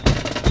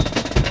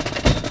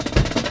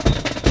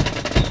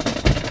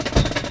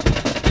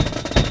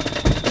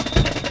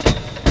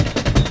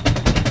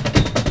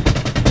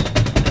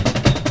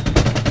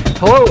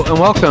Hello and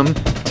welcome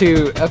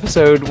to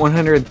episode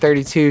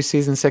 132,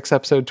 season 6,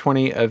 episode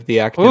 20 of the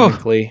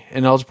Academically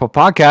Ineligible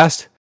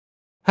podcast.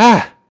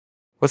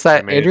 What's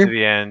that, made Andrew? it to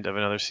the end of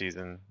another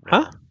season.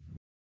 Huh?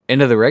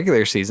 End of the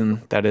regular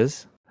season, that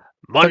is.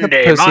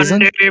 Monday.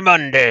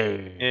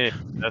 Yeah,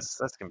 that's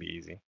gonna be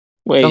easy.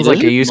 Wait, Sounds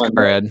like a used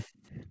car ad.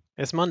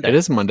 It's Monday. It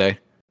is Monday.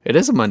 It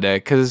is a Monday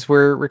because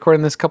we're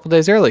recording this a couple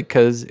days early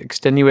because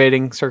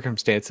extenuating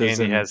circumstances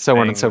Andy and has so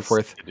on and so things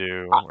forth. to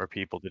do or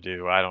people to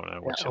do. I don't know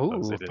which of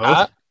those it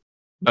is.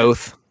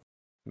 Both.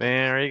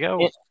 There you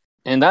go.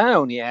 And I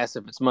only asked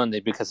if it's Monday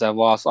because I've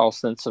lost all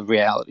sense of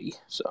reality.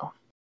 So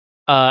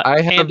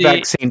I have Andy, a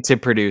vaccine to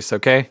produce,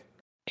 okay?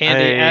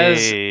 Andy,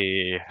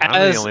 I'm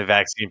as the only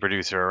vaccine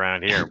producer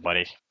around here,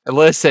 buddy.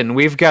 Listen,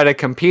 we've got a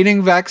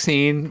competing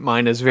vaccine.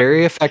 Mine is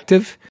very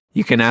effective.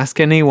 You can ask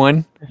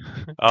anyone.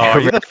 Oh, are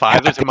you the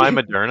Pfizer to my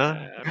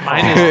Moderna?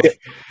 Mine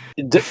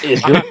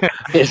is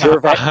is your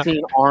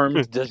vaccine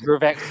armed? Does your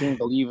vaccine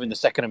believe in the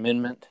Second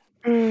Amendment?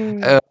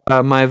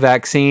 My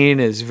vaccine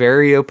is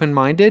very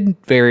open-minded,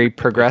 very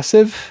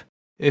progressive,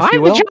 if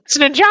you will.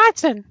 Johnson &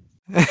 Johnson.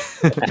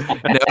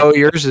 No,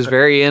 yours is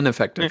very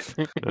ineffective.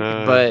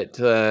 But,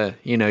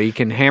 you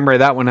can hammer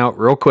that one out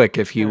real quick,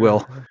 if you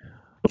will.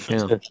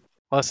 Yeah.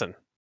 Listen,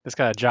 it's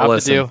got a job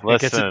Listen, to do.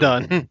 It gets it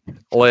done.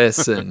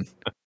 Listen.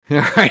 All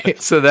right.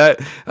 So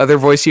that other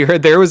voice you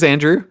heard there was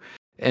Andrew.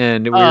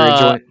 And we were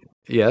joined.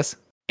 Yes.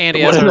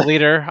 Andy, as our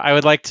leader, I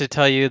would like to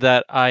tell you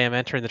that I am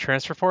entering the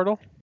transfer portal.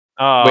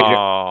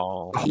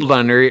 Oh, Hold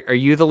on. Are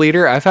you the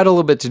leader? I've had a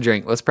little bit to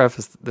drink. Let's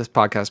preface this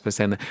podcast by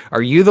saying that.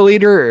 Are you the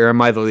leader or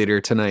am I the leader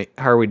tonight?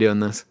 How are we doing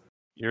this?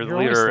 you're the You're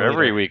always leader the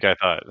every leader. week, I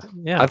thought.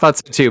 Yeah. I thought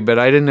so too, but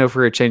I didn't know if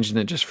we were changing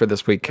it just for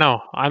this week.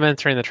 No, I'm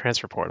entering the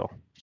transfer portal.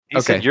 He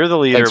Okay. said you're the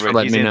leader, Thanks for but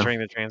letting he's me know. entering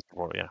the transfer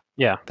portal.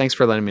 Yeah. Thanks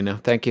for letting me know.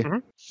 Thank you.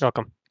 Mhm.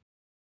 Welcome.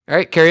 All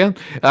right, carry on.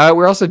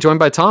 We're also joined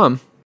by Tom.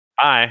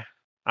 I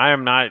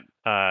am not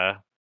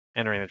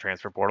entering the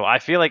transfer portal. I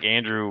feel like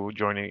Andrew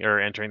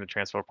entering the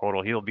transfer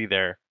portal, he'll be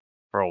there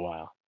for a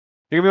while.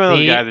 You're gonna be one of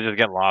those Me- guys that just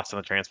get lost in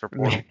the transfer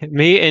portal.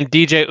 Me and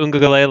DJ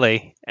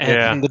Ungagalele and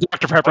Yeah. the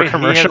Dr. Pepper Wait, he has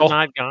commercial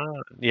not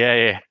gone.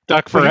 Yeah.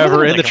 stuck Well, he forever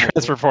wasn't in the like-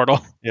 transfer portal.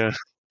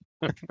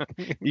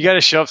 You got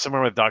to show up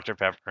somewhere with Dr.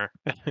 Pepper.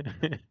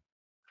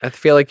 I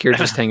feel like you're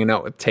just hanging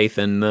out with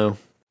Tathan, though.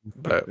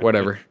 But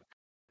whatever.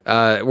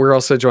 We're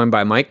also joined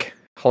by Mike.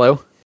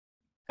 Hello.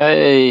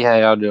 Hey, how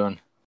y'all doing?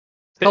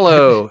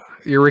 Hello.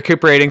 You're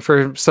recuperating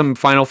for some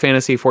Final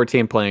Fantasy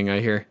 14 playing, I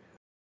hear.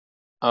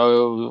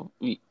 Oh,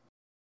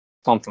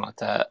 something like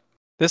that.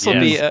 This will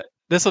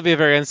be a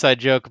very inside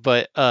joke,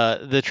 but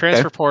the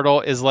transfer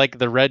portal is like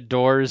the red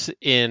doors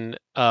in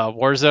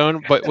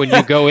Warzone. But when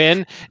you go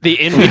in, the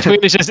in between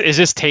is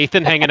just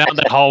Tathan hanging out in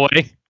that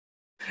hallway.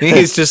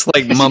 He's just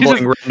like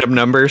mumbling random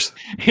numbers.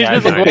 He's I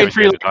just have like no idea waiting what for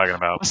you you. guys are talking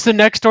about. What's the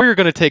next door you're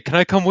going to take? Can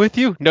I come with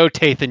you? No,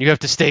 Tathan, you have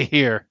to stay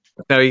here.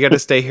 No, you got to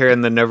stay here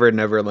in the Never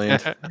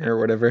Land or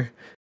whatever.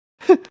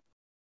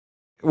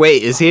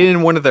 Wait, is he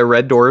in one of the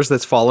red doors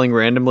that's falling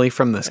randomly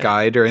from the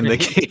sky during the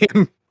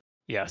game?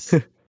 Yes.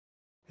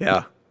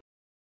 Yeah.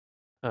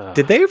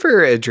 Did they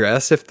ever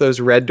address if those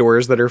red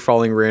doors that are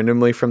falling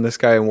randomly from the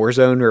sky in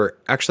Warzone are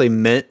actually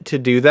meant to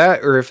do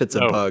that, or if it's a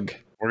No. bug?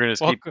 We're going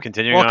to keep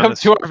continuing on Welcome this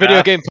to our video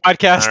path. game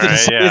podcast, All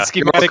right, the yeah.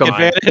 Schematic You're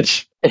welcome.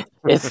 Advantage.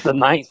 It's the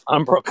ninth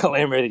Umbral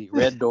Calamity.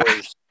 Red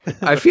doors.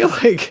 I feel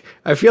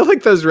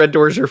like those red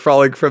doors are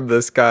falling from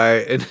the sky,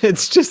 and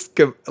it's just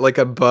like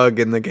a bug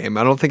in the game.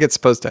 I don't think it's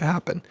supposed to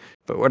happen,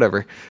 but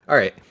whatever. All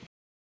right,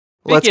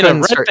 let's Speaking go of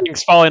and red start.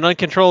 things falling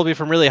uncontrollably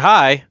from really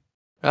high.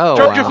 Oh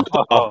Georgia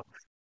wow. Oh,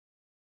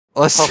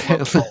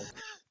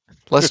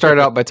 Let's start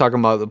out by talking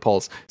about the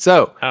polls.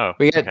 So Oh,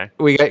 we got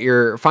okay.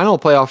 your final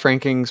playoff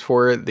rankings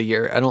for the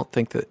year. I don't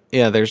think that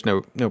there's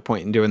no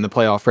point in doing the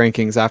playoff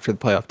rankings after the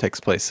playoff takes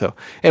place. So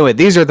anyway,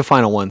 these are the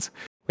final ones.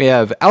 We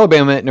have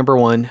Alabama at number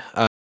 1,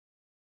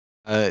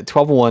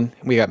 12-1.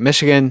 We got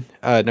Michigan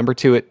number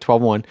 2 at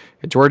 12-1.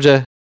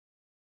 Georgia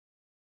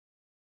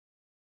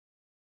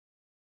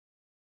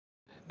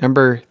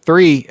number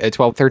 3 at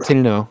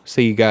 13-0. So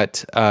you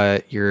got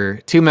your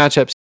two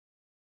matchups.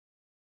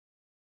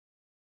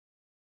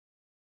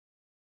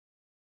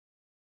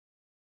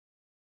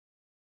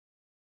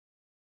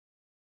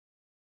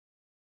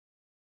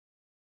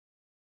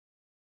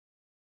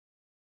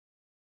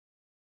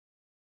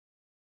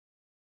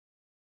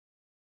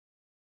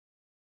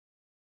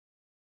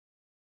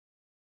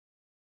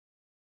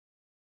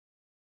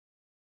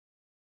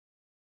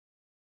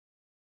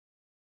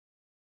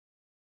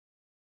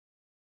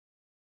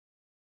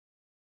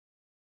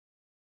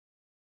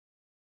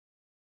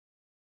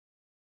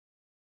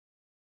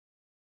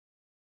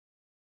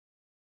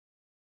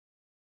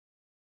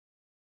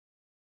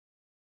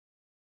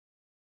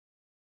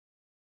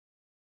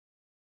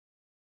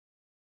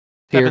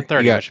 Here, 7:30, you got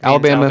which means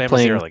Alabama Alabama's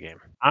playing. the early game.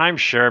 I'm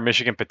sure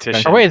Michigan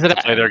petitioned Oh, wait, is it- to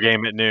play their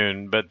game at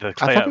noon, but the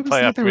I thought it was the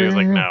playoff other committee was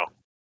like, way no.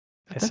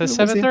 I It thought says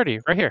it was 7:30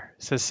 right here.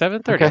 It says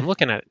 7:30. Okay. I'm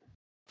looking at it.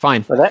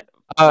 Fine. so that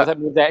Uh, that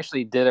means they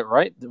actually did it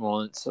right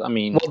once. I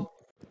mean, Well,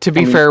 to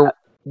be I mean, fair,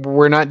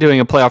 we're not doing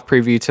a playoff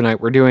preview tonight.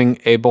 We're doing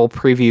a bowl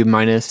preview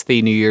minus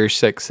the New Year's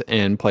Six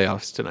and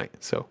playoffs tonight.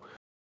 So,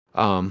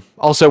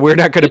 also we're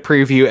not going to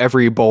preview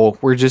every bowl.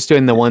 We're just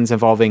doing the ones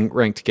involving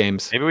ranked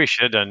games. Maybe we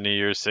should have done New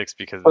Year's Six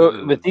because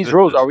With these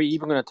rules, are we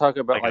even going to talk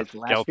about like a the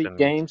last week skeleton.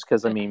 games?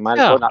 Because I mean, might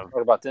as well not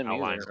talk about them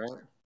outline. either,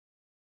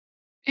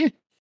 right?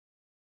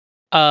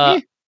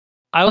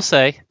 I will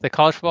say the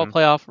college football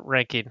playoff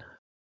ranking.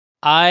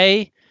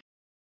 I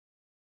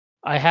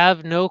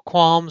have no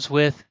qualms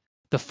with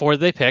the 4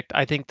 they picked.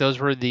 I think those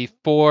were the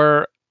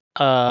 4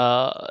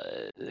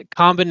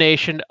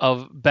 combination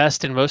of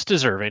best and most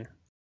deserving.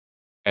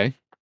 Okay.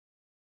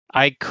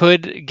 I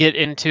could get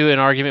into an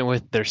argument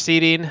with their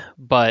seeding,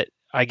 but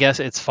I guess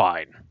it's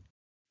fine.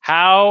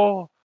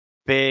 How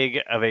big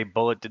of a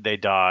bullet did they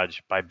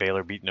dodge by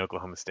Baylor beating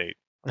Oklahoma State?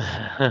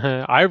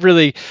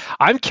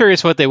 I'm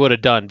curious what they would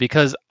have done,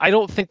 because I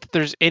don't think that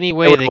there's any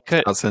way they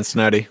could.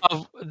 Cincinnati.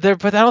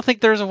 But I don't think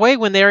there's a way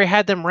when they already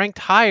had them ranked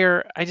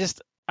higher.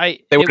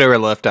 They would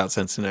have left out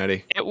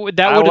Cincinnati. That would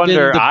have been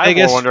the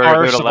biggest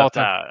farce of all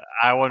time.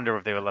 I wonder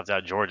if they would have left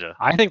out Georgia.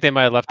 I think they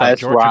might have left out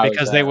Georgia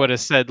because they would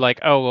have said like,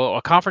 "Oh, well,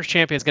 a conference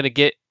champion is going to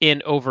get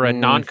in over a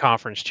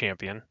non-conference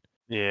champion."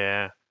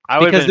 Yeah, I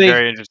would have been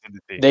very interested to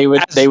see.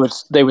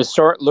 They would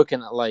start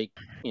looking at, like,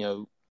 you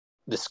know,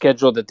 the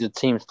schedule that the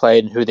teams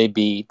played and who they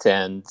beat,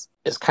 and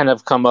it's kind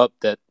of come up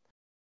that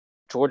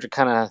Georgia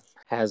kind of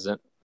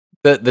hasn't.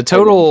 The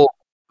total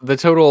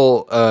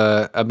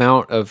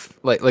amount of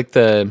like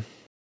the,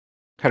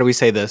 how do we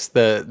say this?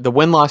 The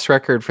win-loss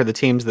record for the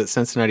teams that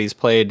Cincinnati's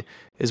played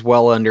is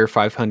well under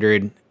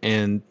 500,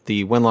 and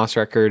the win-loss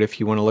record, if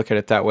you want to look at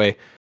it that way,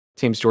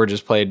 teams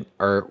Georgia's played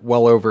are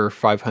well over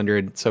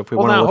 500. So if we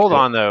want to hold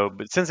on though,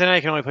 but Cincinnati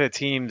can only play the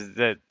teams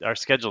that are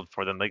scheduled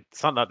for them. Like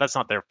that's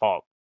not their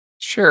fault.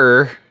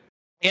 Sure.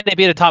 And they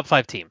beat a top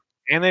 5 team.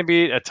 And they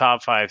beat a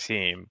top 5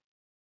 team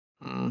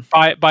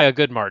by a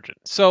good margin.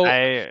 So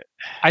I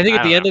think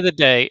at the end of the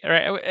day,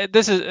 right,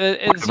 this is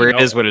it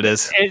is what it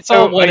is. It's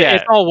all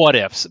what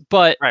ifs.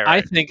 But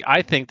right.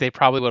 I think they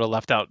probably would have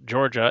left out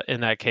Georgia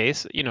in that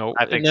case. You know,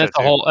 I think that's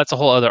a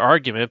whole other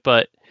argument.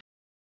 But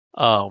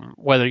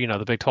whether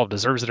the Big 12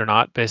 deserves it or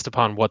not, based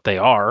upon what they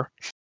are.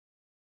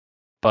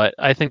 But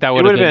I think that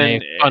would have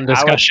been a fun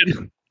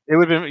discussion. It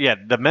would have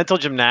been the mental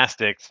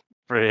gymnastics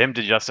for him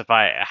to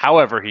justify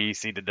however he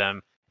seeded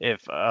them.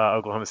 If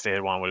Oklahoma State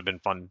had won, would have been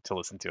fun to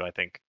listen to, I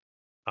think.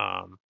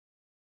 But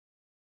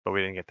we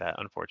didn't get that,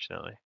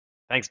 unfortunately.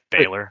 Thanks,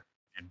 Baylor.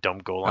 You dumb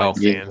goal line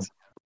stands.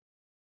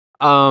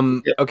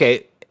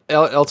 Okay.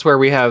 Elsewhere,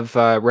 we have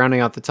rounding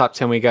out the top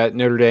 10. We got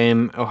Notre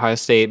Dame, Ohio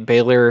State,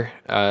 Baylor,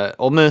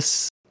 Ole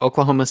Miss,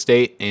 Oklahoma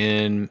State,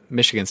 and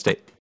Michigan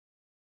State.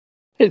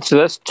 So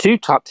that's 2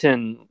 top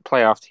 10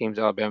 playoff teams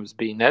Alabama's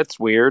beaten. That's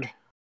weird.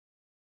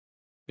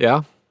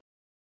 Yeah.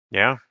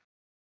 Yeah.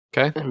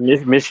 Okay.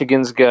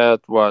 Michigan's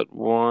got what?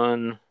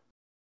 1,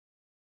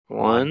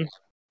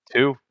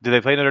 2. Did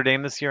they play Notre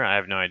Dame this year? I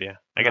have no idea.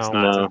 I guess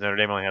not. Since Notre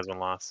Dame only has 1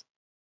 loss.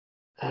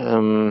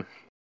 No.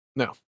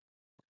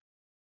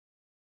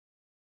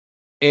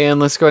 And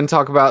let's go ahead and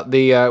talk about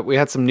we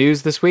had some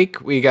news this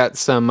week. We got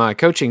some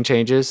coaching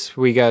changes.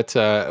 We got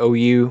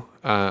OU,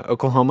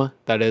 Oklahoma,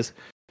 that is,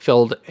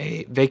 filled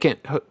a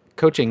vacant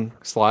coaching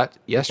slot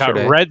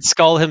yesterday. Got Red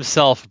Skull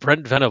himself,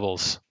 Brent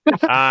Venables.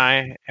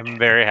 I am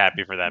very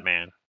happy for that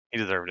man. He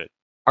deserved it.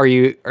 Are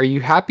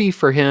you happy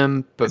for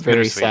him, but it's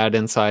very sad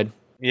inside?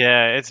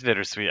 Yeah, it's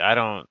bittersweet. I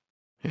don't.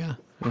 Yeah.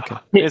 Okay.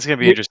 It's going to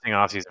be an interesting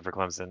offseason for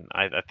Clemson.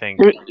 I think.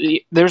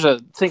 There's a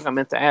thing I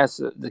meant to ask.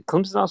 Did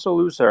Clemson also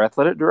lose their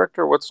athletic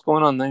director? What's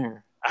going on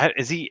there?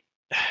 Is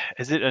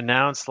it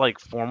announced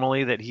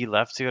formally that he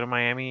left to go to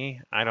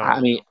Miami? I don't. I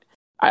mean,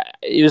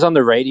 it was on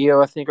the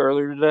radio, I think,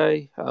 earlier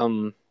today.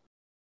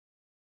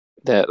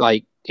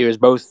 That it was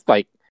both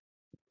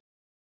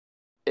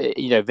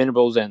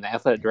Venables and the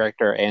athletic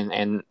director,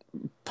 and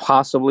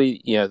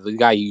possibly the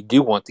guy you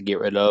do want to get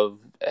rid of,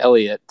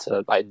 Elliott,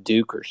 to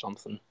Duke or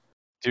something.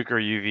 Duke or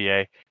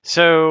UVA.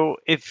 So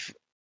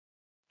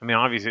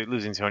obviously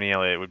losing Tony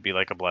Elliott would be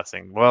a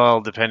blessing.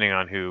 Well, depending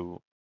on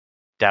who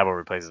Dabo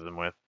replaces him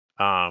with.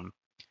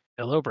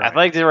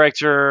 Athletic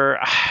director.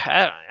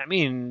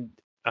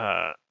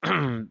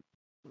 The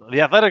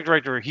athletic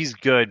director, he's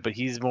good, but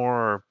he's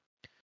more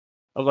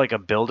of a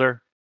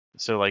builder.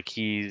 So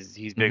he's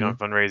big on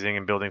fundraising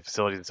and building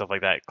facilities and stuff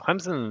like that.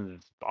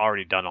 Clemson's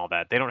already done all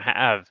that. They don't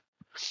have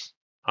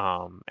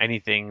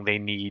anything they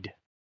need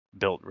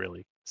built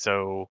really.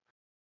 So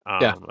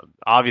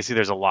obviously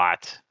there's a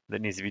lot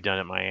that needs to be done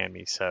at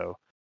Miami. So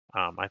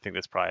I think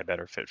that's probably a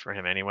better fit for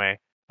him anyway.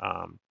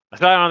 I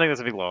don't think that's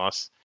a big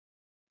loss.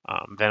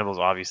 Venables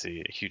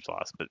obviously a huge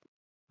loss, but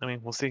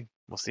we'll see.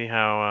 We'll see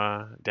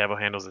how Dabo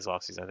handles this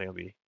offseason. I think it'll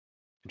be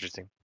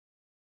interesting.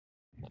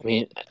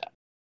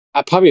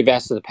 I probably have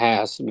asked in the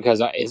past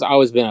because it's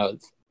always been a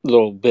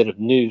little bit of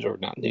news, or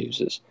not news,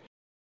 is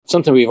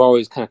something we've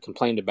always kind of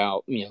complained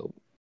about.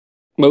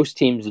 Most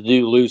teams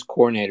do lose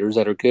coordinators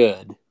that are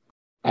good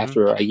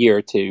after a year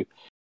or two,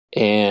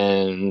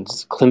 and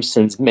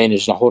Clemson's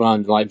managed to hold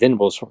on to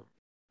Venables for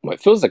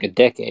what feels like a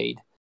decade.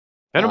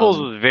 Venables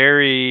was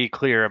very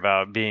clear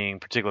about being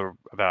particular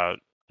about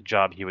the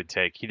job he would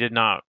take. He did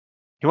not.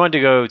 He wanted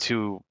to go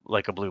to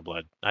like a blue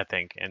blood, I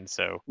think, and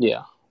so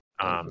Yeah.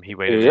 he Here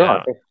waited we it are.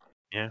 out.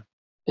 Yeah.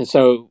 And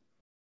so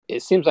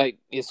it seems like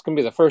it's going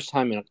to be the first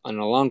time in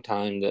a long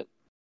time that,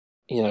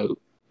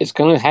 it's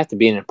going to have to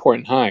be an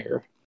important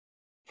hire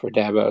for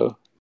Dabo.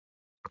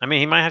 I mean,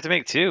 he might have to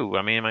make two.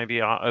 I mean, it might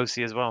be OC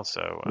as well.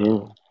 So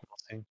we'll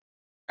see.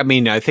 I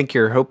mean, I think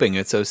you're hoping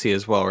it's OC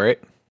as well, right?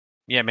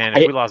 Yeah, man.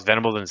 If we lost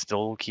Venables and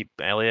still keep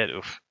Elliott,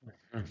 oof.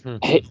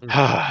 Hey,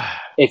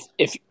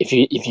 if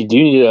you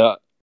do need an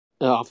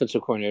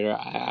offensive coordinator,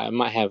 I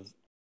might have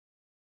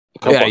a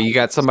couple. Yeah, you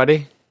got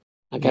somebody?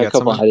 I got a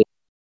couple ideas.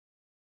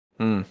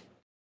 There's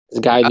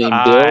a guy named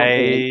Bill and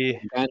a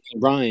guy named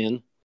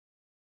Brian.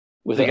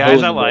 The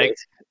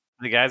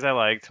guys I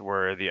liked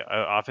were the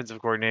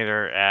offensive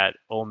coordinator at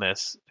Ole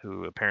Miss,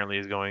 who apparently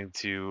is going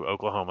to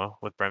Oklahoma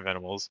with Brent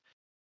Venables.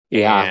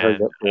 Yeah, and, I heard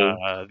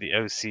that. The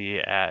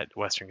OC at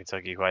Western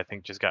Kentucky, who I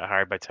think just got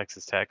hired by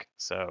Texas Tech.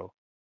 So,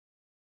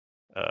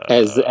 at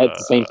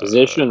the same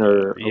position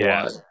or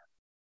yeah, what?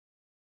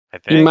 I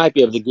think You might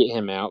be able to get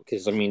him out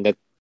because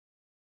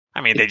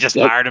they just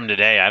fired him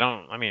today.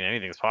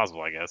 Anything's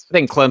possible, I guess. I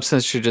think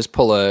Clemson should just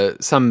pull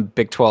some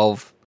Big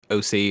 12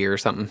 OC or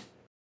something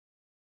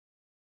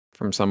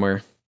from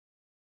somewhere.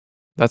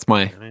 That's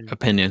my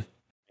opinion.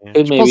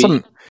 Yeah.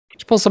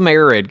 Just pull some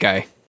air raid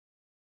guy.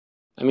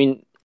 I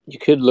mean, you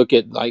could look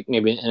at like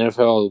maybe an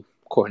NFL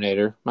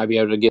coordinator. Might be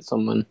able to get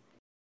someone.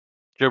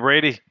 Joe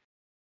Brady.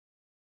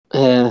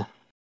 What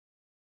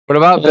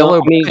about Bill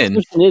O'Brien? I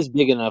mean, Clemson is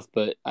big enough,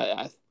 but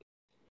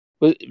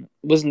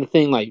wasn't the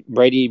thing like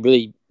Brady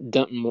really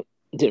didn't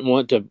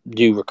want to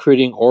do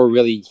recruiting or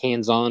really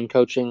hands-on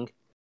coaching?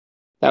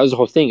 That was the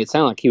whole thing. It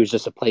sounded like he was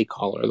just a play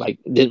caller, like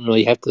didn't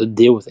really have to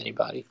deal with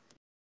anybody.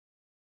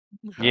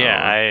 Yeah,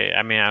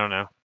 I don't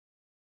know.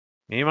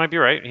 You might be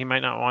right. He might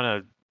not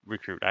want to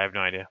recruit. I have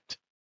no idea.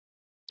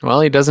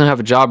 Well, he doesn't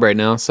have a job right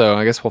now, so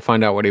I guess we'll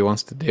find out what he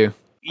wants to do.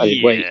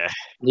 Wait,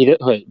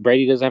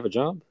 Brady doesn't have a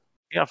job?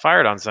 He got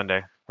fired on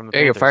Sunday from the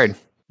Panthers. He got fired.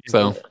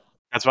 So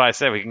that's why I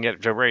said we can get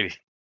Joe Brady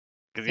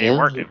because he ain't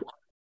working.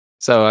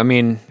 So I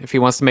mean, if he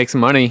wants to make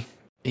some money,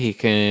 he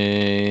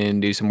can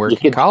do some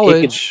work in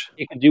college.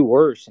 He could do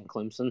worse in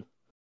Clemson.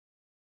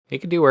 He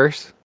could do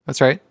worse.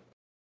 That's right.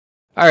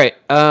 All right.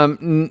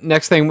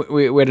 Next thing,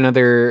 we had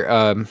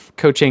another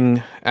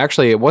coaching.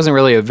 Actually, it wasn't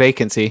really a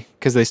vacancy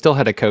because they still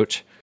had a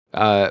coach.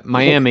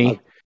 Miami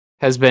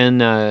has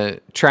been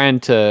trying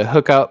to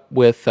hook up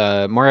with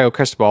Mario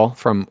Cristobal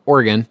from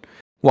Oregon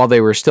while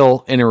they were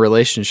still in a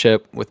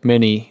relationship with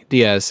Manny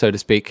Diaz, so to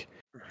speak.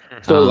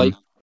 So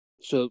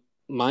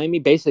Miami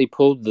basically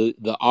pulled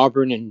the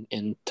Auburn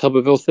and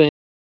Tuberville thing,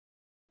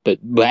 but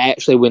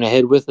actually went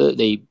ahead with it.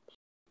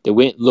 They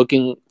went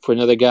looking for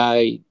another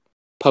guy.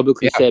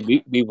 Publicly said,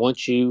 we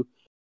want you.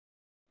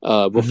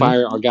 We'll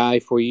fire our guy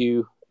for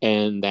you,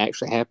 and that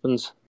actually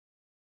happens.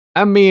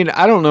 I mean,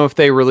 I don't know if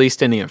they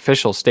released any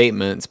official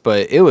statements,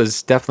 but it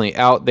was definitely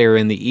out there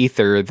in the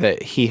ether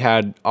that he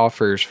had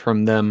offers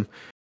from them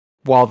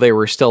while they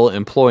were still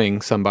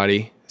employing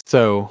somebody.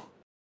 So,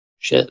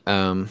 shit.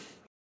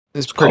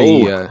 It's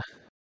pretty.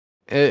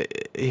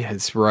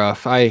 It's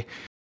rough. I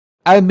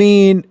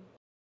mean,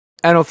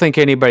 I don't think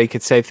anybody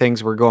could say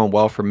things were going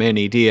well for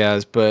Manny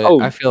Diaz,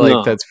 but I feel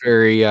like that's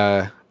very.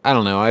 I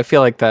don't know. I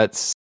feel like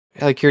that's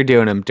like you're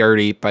doing him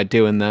dirty by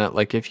doing that.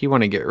 Like if you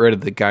want to get rid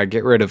of the guy,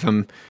 get rid of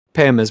him.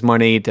 Pay him his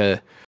money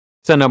to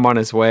send him on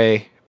his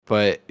way,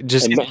 but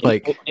just and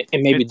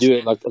maybe do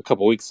it like a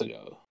couple weeks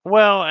ago.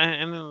 Well,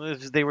 and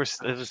it was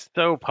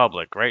so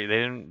public, right? They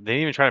didn't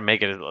even try to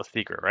make it a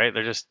secret, right?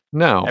 They're just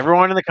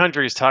everyone in the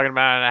country is talking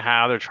about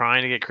how they're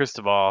trying to get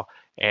Cristobal,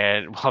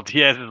 and while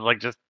Diaz is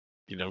like just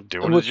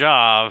doing his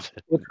job.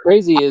 What's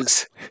crazy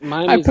is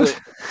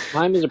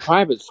Miami's a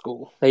private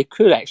school. They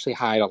could actually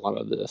hide a lot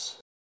of this.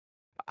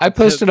 I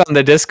posted on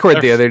the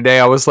Discord the other day.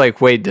 I was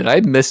like, "Wait, did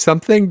I miss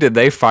something? Did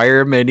they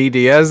fire Manny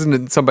Diaz?"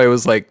 And somebody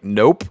was like,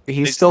 "Nope,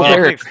 he's still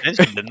there."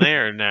 Extension, didn't they?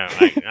 Or no?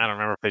 I don't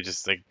remember if they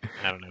just I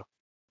don't know.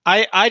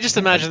 I just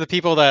imagine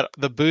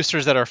the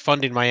boosters that are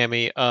funding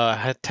Miami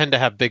tend to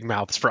have big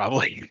mouths,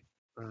 probably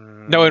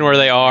knowing where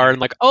they are and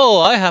like,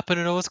 oh, I happen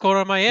to know what's going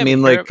on in Miami. I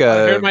mean, like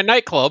here in my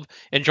nightclub,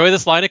 enjoy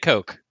this line of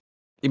Coke.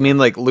 You mean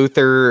like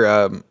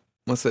Luther?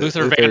 What's it?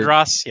 Luther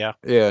Vandross? Yeah.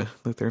 Yeah,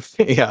 Luther.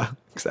 Yeah,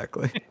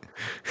 exactly.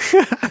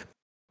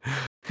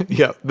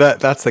 Yeah,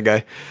 that's the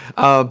guy.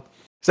 So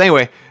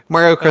anyway,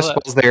 Mario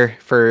Cristobal's there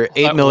for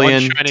 $8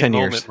 million, 10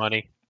 years.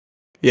 Money.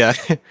 Yeah,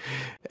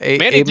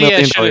 $8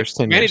 million, 10 years.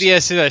 Manny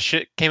Diaz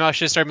came out,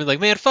 started being like,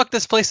 "Man, fuck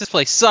this place. This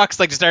place sucks."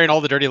 Like just airing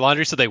all the dirty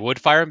laundry, so they would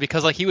fire him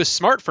because like he was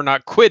smart for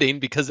not quitting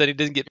because then he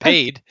didn't get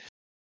paid.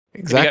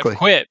 Exactly. He got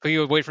quit, but he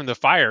would wait for him to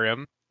fire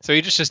him. So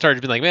he just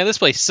started being like, "Man, this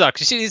place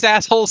sucks. You see these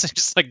assholes?" And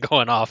just like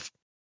going off.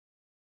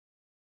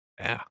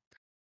 Yeah.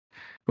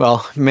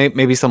 Well,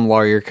 maybe some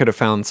lawyer could have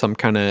found some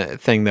kind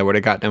of thing that would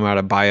have gotten him out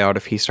of buyout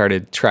if he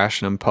started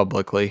trashing him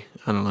publicly.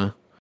 I don't know.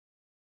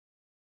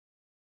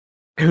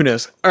 Who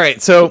knows? All right,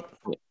 so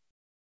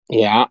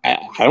Yeah, I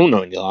don't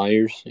know any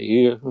lawyers.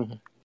 You?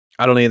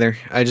 I don't either.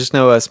 I just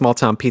know a small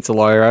town pizza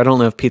lawyer. I don't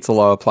know if pizza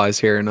law applies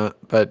here or not.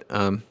 But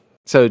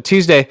so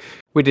Tuesday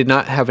we did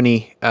not have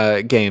any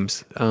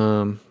games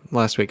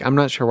last week. I'm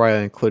not sure why I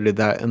included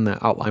that in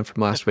the outline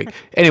from last week.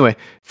 Anyway,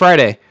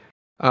 Friday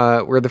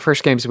were the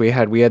first games we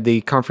had. We had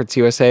the Conference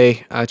USA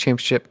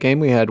championship game.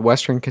 We had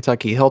Western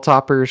Kentucky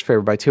Hilltoppers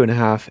favored by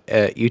 2.5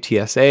 at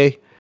UTSA,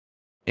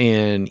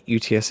 and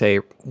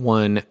UTSA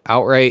won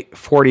outright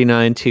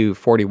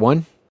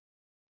 49-41.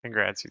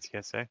 Congrats,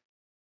 UTSA.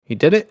 He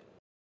did it.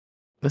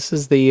 This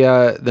is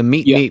the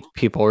meat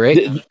people,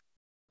 right?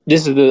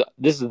 This is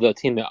the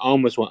team that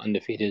almost went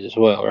undefeated as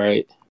well,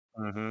 right?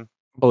 Mm-hmm.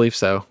 I believe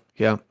so.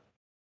 Yeah.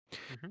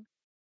 Mm-hmm.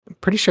 I'm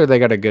pretty sure they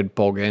got a good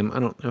bowl game. I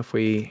don't know if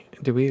we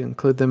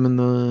include them in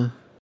the.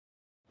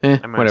 I'm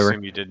gonna Whatever.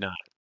 assume you did not.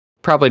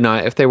 Probably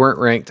not. If they weren't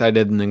ranked, I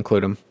didn't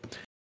include them.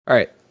 All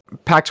right.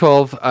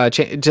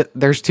 Pac-12.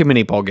 There's too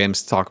many bowl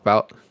games to talk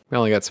about. We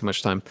only got so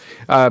much time.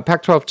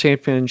 Pac-12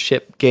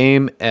 championship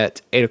game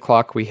at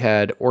 8:00. We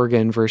had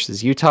Oregon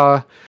versus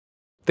Utah.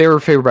 They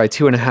were favored by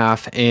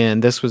 2.5,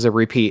 and this was a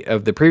repeat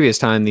of the previous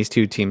time these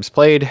two teams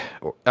played.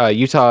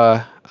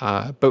 Utah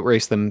boat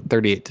raced them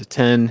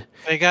 38-10.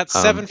 They got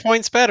 7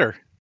 points better.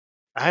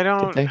 I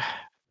don't. Did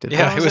they?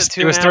 Yeah, it was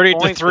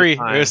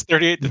 38-3. It was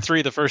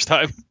 38-3 the first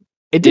time.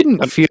 It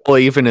didn't feel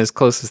even as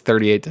close as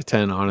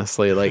 38-10,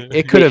 honestly. Like,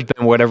 it could have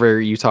been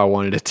whatever Utah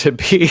wanted it to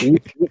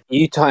be.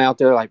 Utah out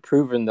there, like,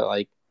 proving that,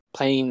 like,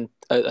 playing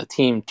a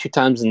team 2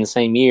 times in the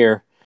same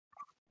year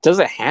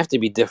doesn't have to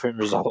be different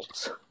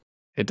results.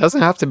 It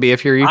doesn't have to be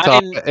if you're Utah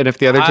and if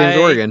the other team's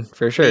Oregon,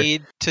 for sure. I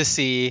need to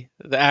see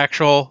the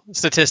actual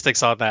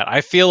statistics on that.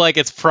 I feel like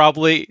it's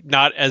probably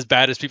not as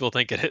bad as people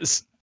think it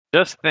is.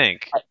 Just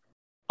think.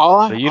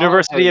 The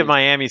University of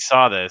Miami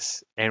saw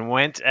this and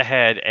went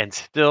ahead and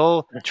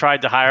still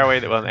tried to hire away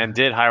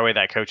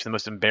that coach in the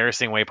most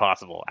embarrassing way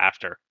possible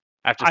after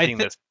seeing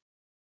this.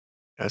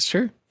 That's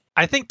true.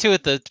 I think too,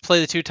 play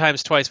the 2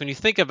 times twice, when you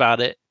think about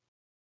it,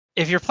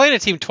 if you're playing a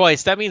team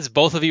twice, that means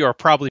both of you are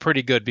probably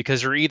pretty good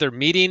because you're either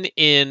meeting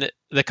in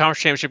the conference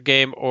championship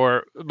game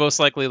or most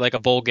likely like a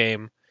bowl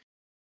game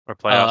or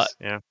playoffs.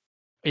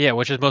 Yeah,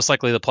 which is most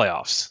likely the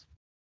playoffs.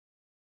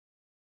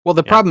 Well,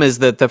 the problem is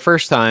that the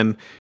first time,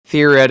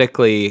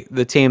 theoretically,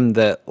 the team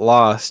that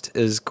lost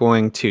is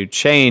going to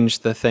change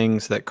the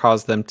things that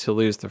caused them to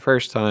lose the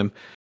first time,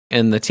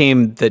 and the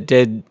team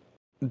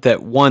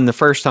that won the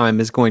first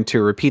time is going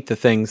to repeat the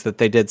things that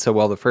they did so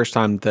well the first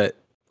time that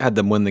had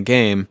them win the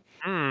game.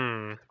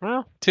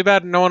 Well, too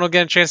bad no one will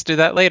get a chance to do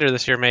that later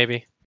this year,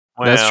 maybe.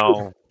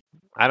 Well,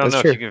 I don't know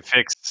if you can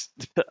fix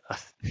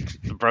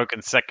the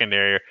broken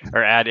secondary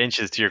or add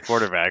inches to your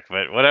quarterback,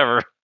 but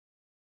whatever.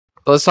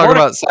 Let's talk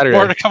about Saturday.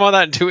 More to come on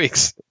that in 2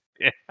 weeks.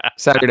 Yeah.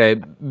 Saturday,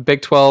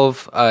 Big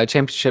 12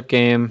 championship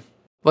game.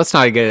 Let's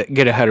not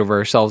get ahead of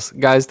ourselves,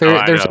 guys.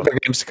 There's other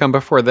games to come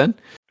before then.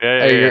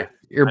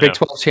 Your Big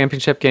 12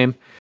 championship game.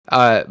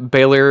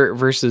 Baylor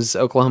versus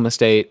Oklahoma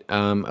State.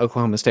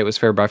 Oklahoma State was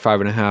favored by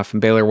 5.5,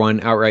 and Baylor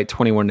won outright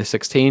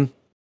 21-16.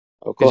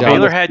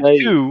 Baylor had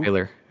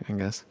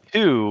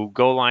two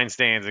goal line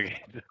stands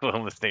against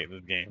Oklahoma State in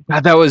this game.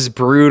 God, that was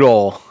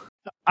brutal.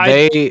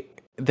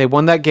 They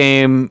won that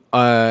game.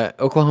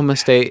 Oklahoma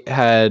State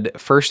had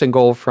first and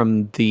goal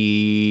from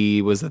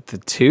was it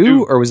the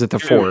 2 or was it the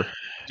 4?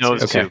 No,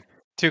 it was 2.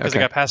 2 because they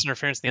got pass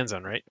interference in the end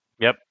zone, right?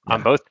 Yep,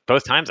 on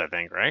both times, I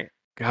think, right?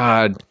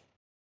 God.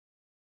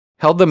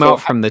 Held them out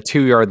from the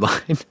 2-yard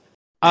line.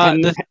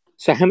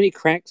 So how many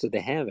cracks did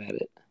they have at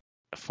it?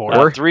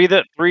 4. 3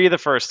 the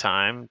first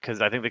time,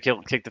 because I think they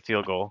kicked the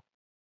field goal.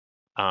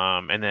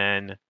 And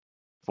then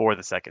 4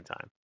 the second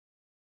time.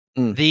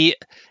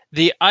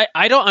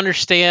 I don't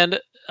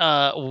understand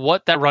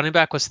what that running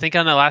back was thinking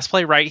on that last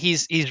play, right?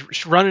 He's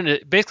running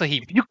it basically.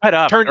 If you cut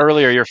up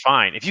earlier, you're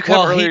fine. If you cut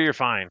up earlier, you're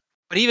fine.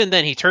 But even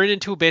then, he turned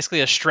into basically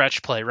a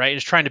stretch play, right?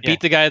 He's trying to beat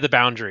the guy at the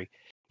boundary.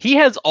 He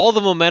has all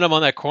the momentum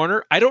on that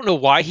corner. I don't know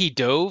why he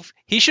dove.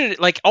 He should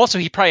also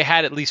he probably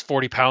had at least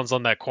 40 pounds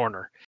on that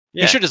corner.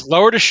 Yeah. He should have just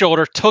lowered his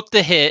shoulder, took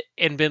the hit,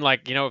 and been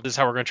like, this is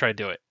how we're going to try to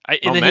do it.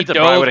 And then he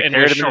dove would have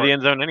carried him into the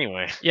end zone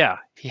anyway. Yeah,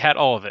 he had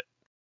all of it.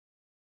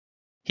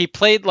 He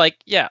played like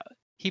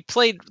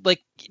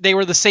they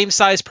were the same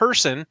size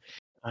person,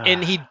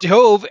 and he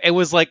dove and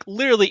was like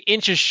literally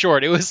inches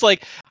short. It was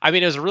like,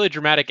 it was a really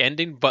dramatic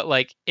ending, but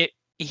like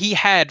he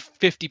had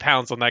 50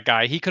 pounds on that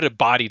guy. He could have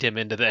bodied him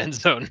into the end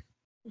zone.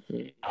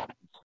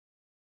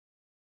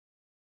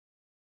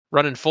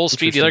 Running full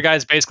speed. The other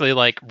guy's basically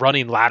like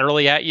running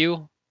laterally at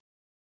you.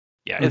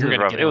 Yeah, it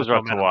was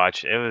rough to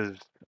watch. It was.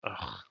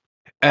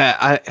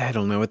 I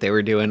don't know what they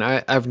were doing.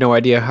 I have no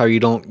idea how you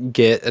don't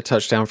get a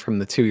touchdown from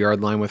the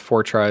 2-yard line with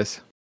 4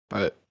 tries,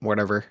 but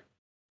whatever.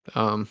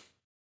 If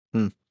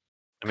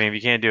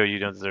you can't do it, you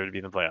don't deserve to be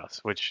in the playoffs,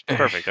 which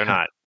perfect. They're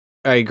not.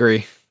 I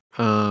agree.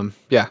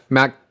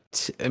 MAC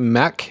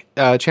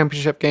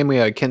championship game. We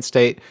had Kent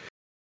State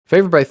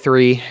favored by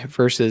 3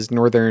 versus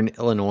Northern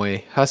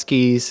Illinois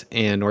Huskies,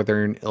 and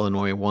Northern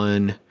Illinois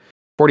won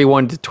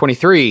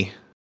 41-23.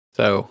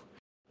 So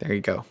there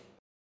you go.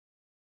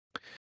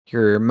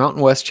 Your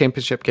Mountain West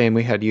Championship game,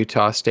 we had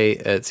Utah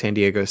State at San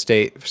Diego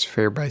State. It was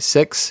favored by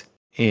 6,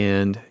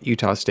 and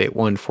Utah State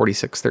won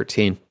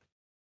 46-13.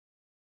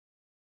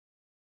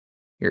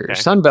 Your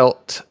Sun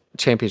Belt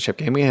Championship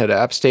game, we had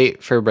App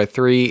State favored by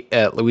 3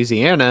 at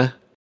Louisiana.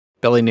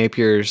 Billy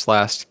Napier's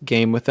last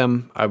game with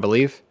them, I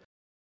believe.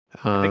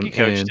 I think he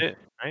coached it,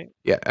 right?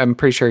 Yeah, I'm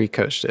pretty sure he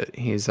coached it.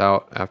 He's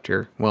out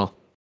after, well,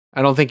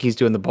 I don't think he's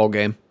doing the bowl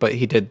game, but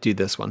he did do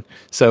this one.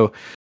 So,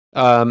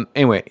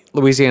 anyway,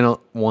 Louisiana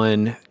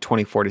won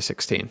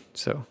 24-16.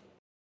 So,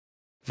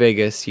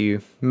 Vegas,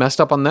 you messed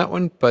up on that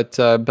one, but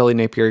Billy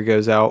Napier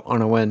goes out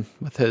on a win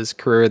with his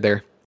career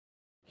there.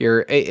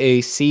 Your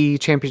AAC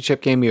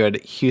championship game, you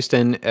had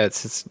Houston at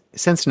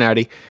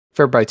Cincinnati,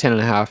 favored by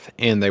 10.5,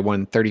 and they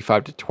won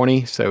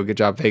 35-20. So, good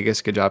job,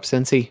 Vegas. Good job,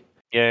 Cincy.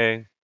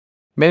 Yay.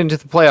 Made into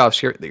the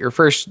playoffs. Your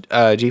first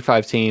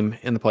G5 team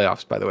in the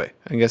playoffs, by the way.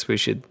 I guess we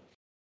should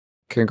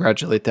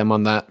congratulate them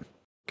on that.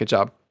 Good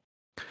job.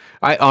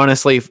 I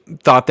honestly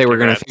thought they were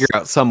going to figure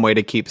out some way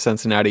to keep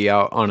Cincinnati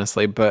out,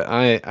 honestly, but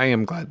I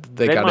am glad that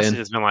they got must in.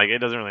 Have just been like, it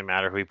doesn't really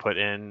matter who we put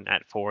in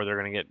at 4. They're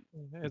going to get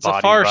bodied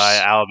a farce by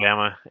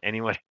Alabama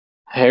anyway.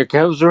 Here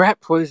comes the rat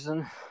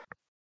poison.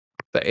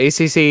 The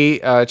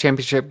ACC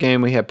championship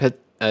game, we had Pitt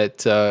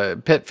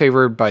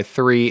favored by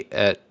 3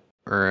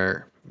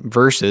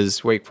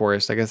 versus Wake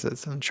Forest. I guess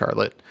it's in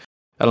Charlotte.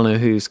 I don't know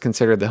who's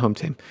considered the home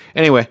team.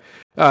 Anyway,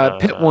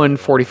 Pitt won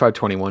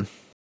 45-21.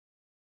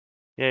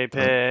 Yay,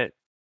 Pitt.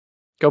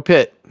 Go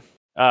Pitt.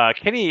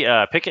 Kenny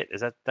Pickett,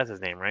 that's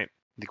his name, right?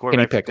 The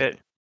quarterback for Pitt.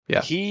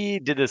 Yeah. He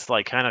did this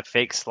like kind of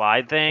fake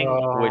slide thing,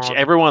 which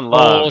everyone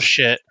loved.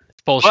 Bullshit.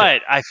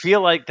 But I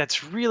feel like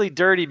that's really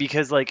dirty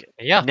because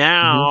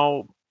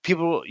now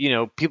people,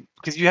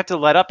 because you have to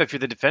let up if you're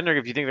the defender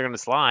if you think they're going to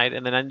slide,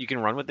 and then you can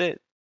run with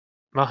it.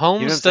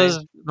 Mahomes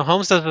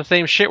does the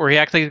same shit where he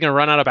acts like he's going to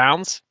run out of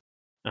bounds,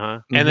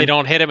 and they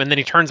don't hit him, and then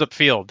he turns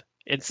upfield.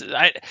 It's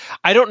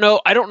I don't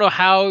know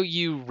how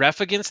you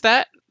ref against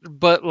that,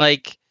 but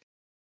like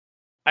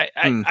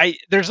I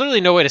there's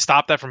literally no way to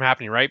stop that from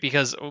happening, right?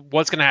 Because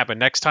what's going to happen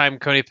next time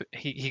Cody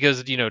he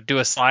goes do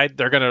a slide,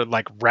 they're going to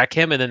like wreck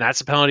him, and then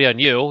that's a penalty on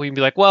you. We can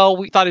be like, well,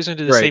 we thought he was going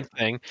to do the same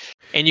thing,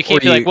 and you can't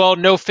be like, well,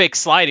 no fake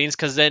slidings,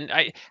 because then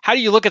how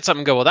do you look at something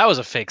and go, well, that was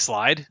a fake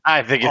slide?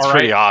 I think it's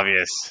pretty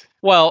obvious.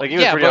 Well,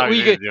 yeah, but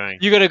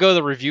you got to go to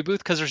the review booth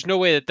because there's no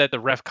way that the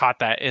ref caught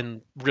that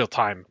in real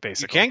time.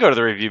 Basically, you can go to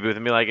the review booth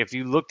and be like, if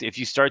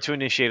you start to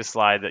initiate a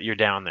slide, that you're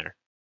down there.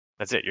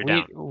 That's it. You're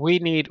down. We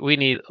need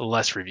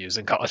less reviews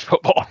in college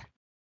football.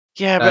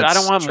 Yeah, but I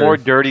don't want more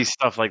dirty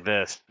stuff like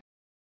this.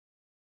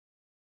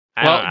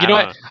 Well, you know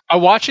what?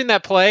 Watching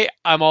that play,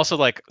 I'm also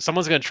like,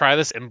 someone's going to try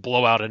this and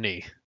blow out a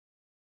knee.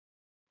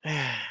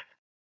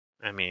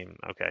 I mean,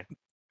 okay.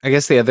 I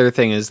guess the other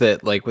thing is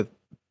that, like, with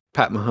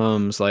Pat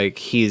Mahomes, like,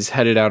 he's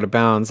headed out of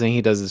bounds and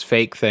he does his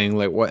fake thing.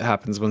 Like, what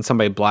happens when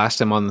somebody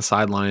blasts him on the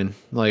sideline?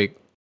 Like,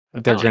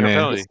 they're going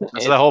to...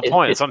 That's the whole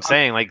point. That's what I'm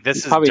saying. Like,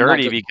 this is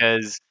dirty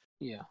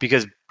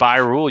because by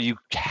rule, you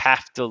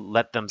have to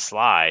let them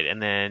slide.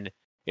 And then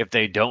if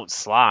they don't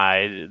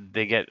slide,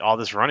 they get all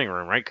this running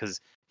room, right? Because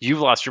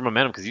you've lost your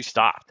momentum because you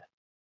stopped.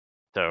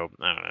 So,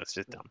 I don't know. It's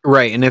just dumb.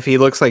 Right. And if he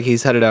looks like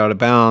he's headed out of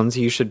bounds,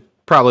 you should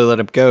probably let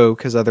him go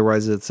because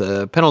otherwise it's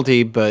a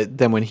penalty. But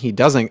then when he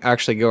doesn't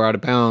actually go out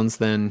of bounds,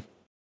 then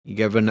you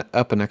give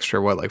up an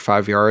extra,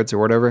 5 yards or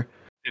whatever?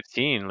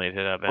 15 late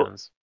hit out of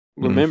bounds.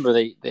 Remember,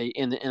 they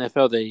in the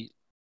NFL, they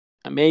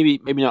maybe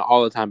not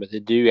all the time, but they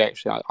do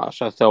actually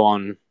also throw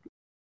on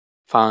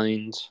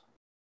fines.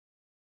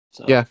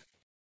 So. Yeah.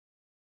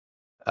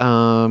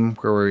 Where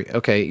were we?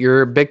 Okay,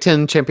 your Big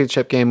Ten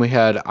championship game, we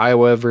had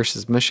Iowa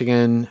versus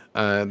Michigan.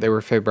 They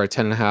were favored by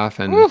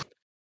 10.5,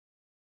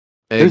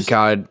 and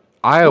God,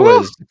 Iowa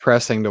is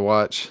depressing to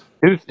watch.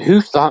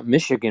 Who thought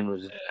Michigan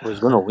was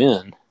going to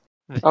win?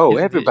 Oh,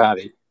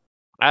 everybody.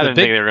 I didn't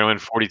think they were going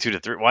to win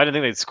 42-3. Why didn't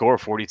they think they'd score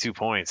 42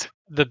 points?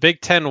 The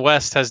Big Ten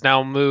West has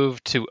now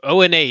moved to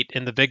 0-8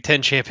 in the Big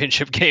Ten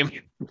championship game.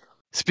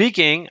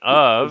 Speaking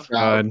of,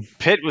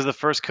 Pitt was the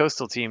first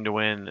coastal team to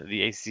win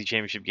the ACC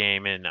championship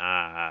game in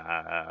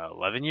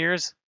 11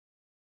 years.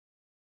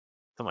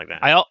 Something like that.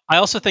 I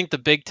also think the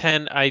Big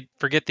Ten, I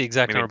forget the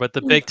exact number, but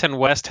the Big Ten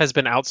West has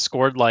been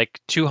outscored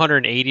like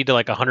 280 to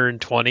like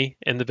 120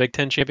 in the Big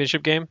Ten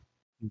championship game.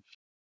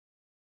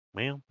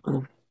 Well.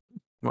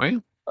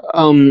 Well,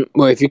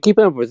 if you're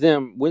keeping up with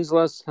them, when's the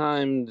last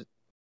time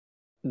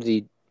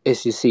the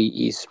SEC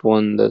East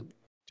won the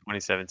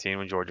 2017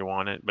 when Georgia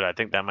won it, but I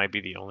think that might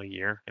be the only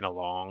year in a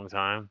long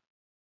time.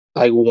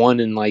 Like one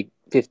in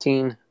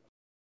 15?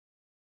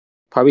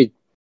 Probably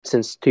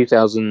since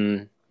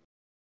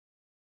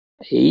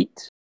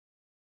 2008.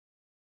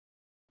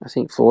 I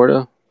think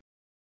Florida.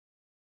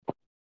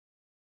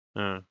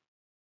 I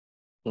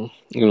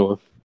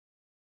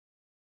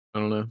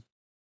don't know.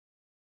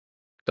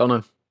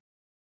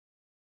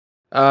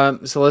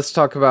 So let's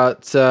talk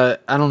about I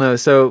don't know.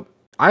 So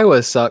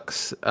Iowa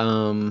sucks.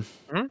 I'm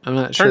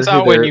not sure. Turns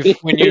out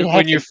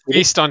when you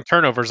feast on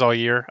turnovers all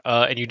year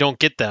and you don't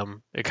get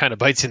them, it kind of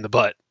bites you in the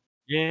butt.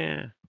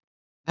 Yeah.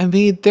 I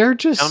mean, they're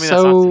just Tell me that's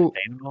not so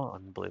sustainable.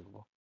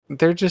 Unbelievable.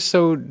 they're just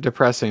so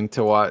depressing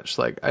to watch.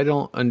 Like, I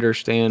don't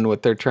understand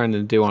what they're trying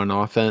to do on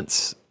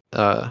offense.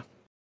 They're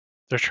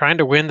trying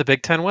to win the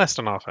Big Ten West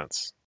on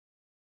offense.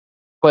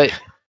 But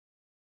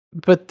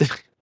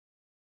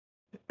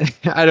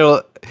I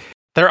don't.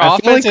 Their I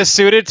feel offense like- is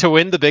suited to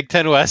win the Big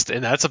Ten West,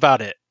 and that's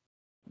about it.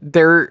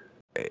 They're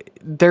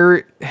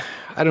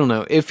I don't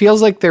know. It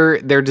feels like they're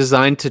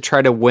designed to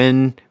try to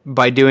win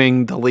by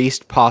doing the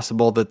least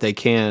possible that they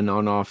can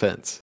on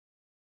offense.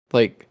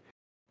 Like,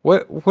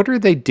 what are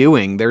they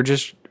doing? They're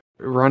just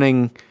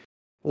running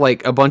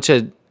like a bunch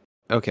of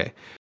okay.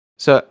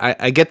 So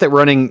I get that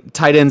running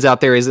tight ends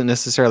out there isn't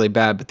necessarily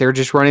bad, but they're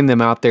just running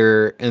them out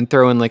there and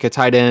throwing like a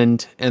tight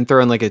end and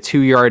throwing like a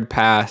 2-yard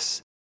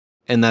pass,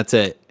 and that's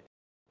it.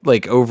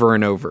 Like over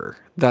and over.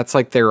 That's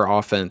like their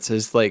offense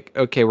is like,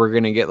 okay, we're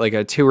gonna get like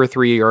a 2 or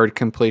 3 yard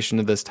completion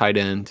of this tight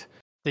end,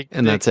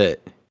 and that's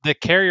it. The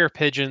carrier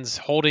pigeons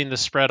holding the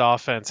spread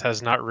offense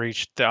has not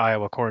reached the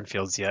Iowa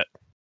cornfields yet.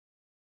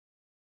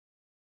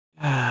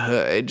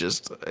 I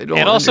don't.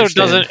 It also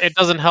understand.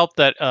 doesn't help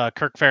that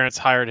Kirk Ferentz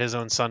hired his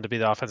own son to be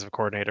the offensive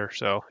coordinator.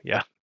 So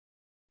yeah.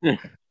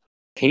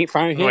 Can't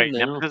fire him Wait,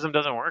 now. nepotism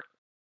doesn't work.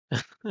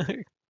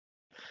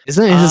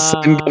 Isn't his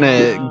son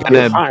gonna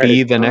Get fired,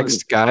 be the son.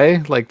 next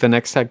guy, like the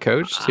next head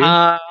coach too?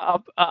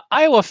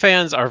 Iowa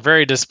fans are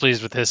very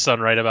displeased with his son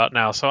right about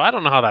now, so I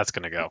don't know how that's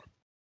going to go.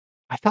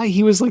 I thought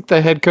he was like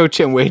the head coach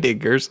in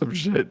waiting or some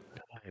shit.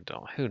 I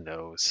don't. Who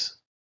knows?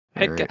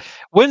 All right.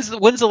 When's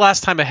the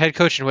last time a head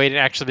coach in waiting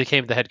actually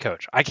became the head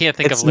coach? I can't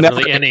think It's of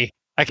literally never- any.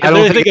 I I can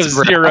don't literally think think of it's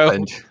ever zero.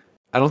 happened.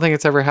 I don't think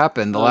it's ever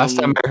happened. The last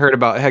time I heard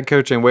about head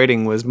coach in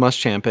waiting was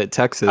Muschamp at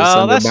Texas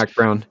under that's- Mac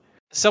Brown.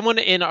 Someone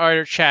in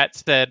our chat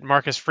said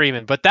Marcus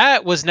Freeman, but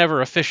that was never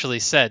officially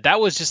said. That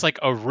was just like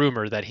a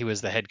rumor that he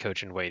was the head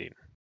coach in waiting.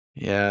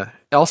 Yeah.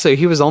 Also,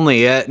 he was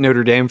only at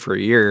Notre Dame for a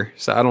year,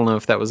 so I don't know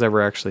if that was ever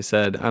actually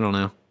said. I don't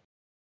know.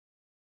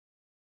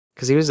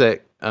 Because he was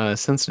at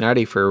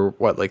Cincinnati for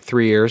what, like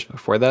 3 years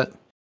before that?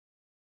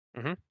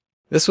 Mhm.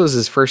 This was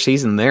his first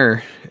season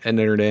there at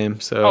Notre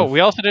Dame. So Oh, we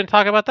also didn't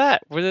talk about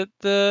that. With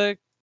the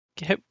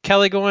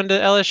Kelly going to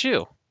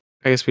LSU.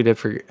 I guess we did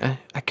for.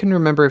 I couldn't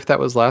remember if that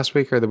was last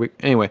week or the week.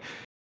 Anyway,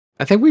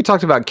 I think we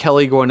talked about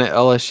Kelly going to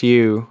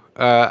LSU.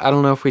 I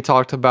don't know if we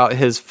talked about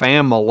his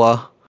family.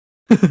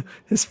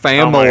 His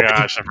family. Oh my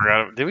gosh, I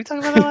forgot. Did we talk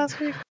about that last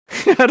week?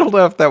 I don't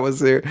know if that was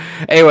there.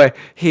 Anyway,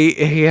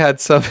 he had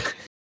some.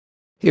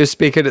 He was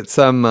speaking at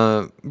some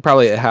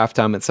probably at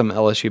halftime at some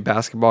LSU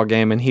basketball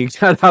game, and he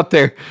got out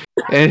there,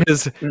 and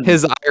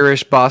his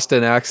Irish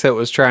Boston accent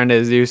was trying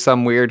to do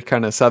some weird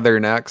kind of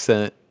Southern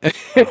accent.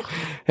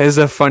 It's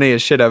the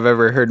funniest shit I've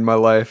ever heard in my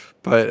life,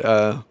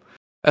 but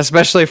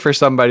especially for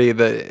somebody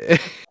that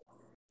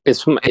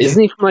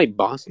Isn't he from like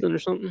Boston or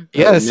something?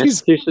 Yes,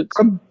 he's Massachusetts.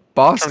 from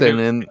Boston,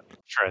 and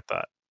Sure, I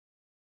thought.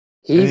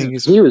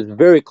 He was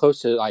very close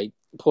to like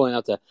pulling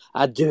out the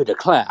 "I do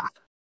declare."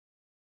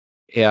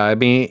 yeah, I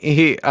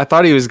mean, I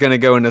thought he was gonna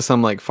go into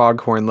some like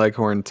foghorn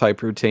leghorn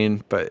type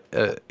routine, but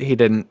he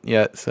didn't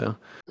yet. So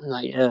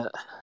Not yet.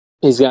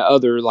 He's got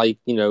other like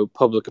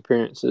public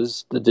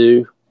appearances to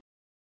do.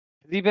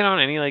 Has he been on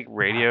any like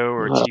radio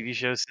or TV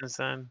shows since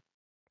then?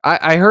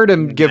 I heard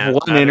him give Yeah,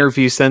 one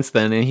interview since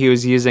then, and he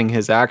was using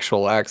his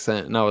actual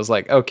accent, and I was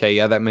like, okay,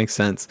 yeah, that makes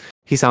sense.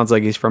 He sounds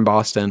like he's from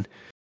Boston.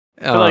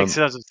 But like,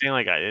 so that's what I'm saying.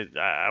 Like,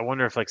 I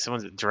wonder if like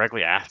someone's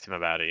directly asked him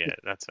about it yet.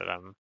 That's what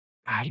I'm.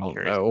 I don't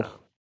curious know.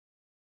 about.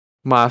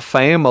 My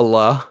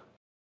family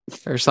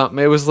or something.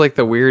 It was like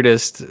the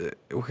weirdest thing.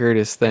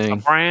 It's a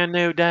brand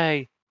new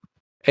day.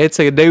 It's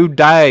a new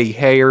day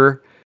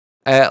here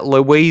at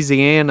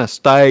Louisiana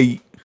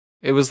State.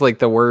 It was like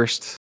the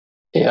worst.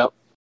 Yeah.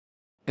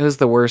 It was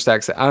the worst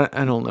accent.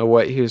 I don't know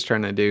what he was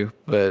trying to do,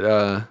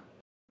 but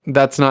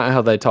that's not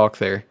how they talk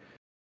there.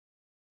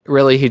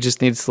 Really, he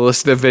just needs to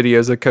listen to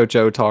videos of Coach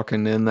O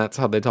talking, and that's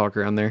how they talk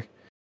around there.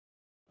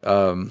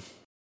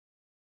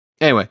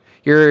 Anyway,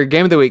 your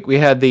game of the week, we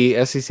had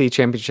the SEC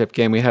championship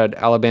game. We had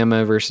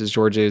Alabama versus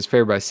Georgia. It was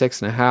favored by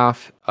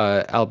 6.5.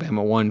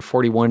 Alabama won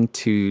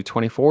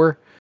 41-24.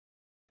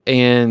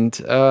 And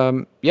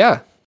yeah,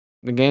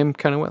 the game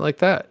kind of went like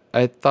that.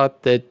 I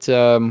thought that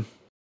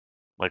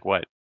Like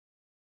what?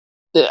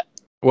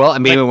 well, I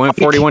mean, it went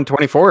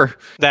 41-24.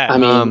 That I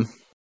mean,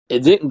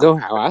 it didn't go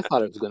how I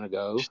thought it was going to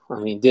go. I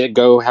mean, did it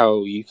go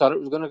how you thought it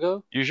was going to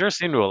go? You sure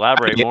seem to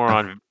elaborate Yeah.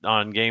 more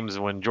on games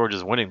when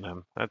Georgia's winning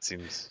them. That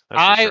seems.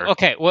 That's for sure.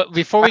 okay. Well,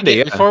 before we Kinda,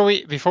 get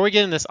yeah. before we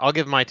get in this, I'll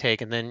give my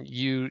take, and then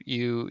you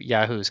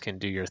yahoos can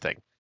do your thing.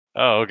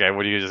 Oh, okay.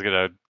 What are you just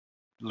gonna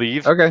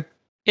leave? Okay.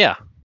 Yeah,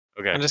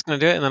 Okay. I'm just gonna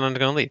do it, and then I'm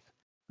gonna leave.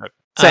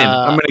 Same.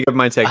 I'm going to give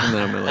my take and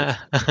then I'm going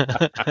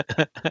to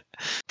leave.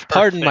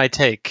 Pardon my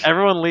take.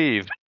 Everyone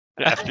leave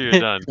after you're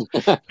done.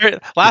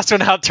 Last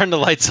one out. Turn the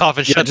lights off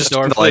and shut the just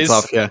door, turn the please.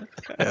 lights off,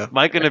 yeah.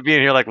 Mike gonna be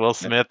in here like Will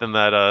Smith in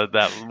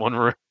that one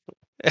room,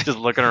 just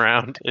looking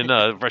around in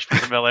Fresh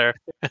Prince of Bel-Air.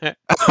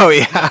 Oh,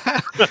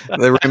 yeah.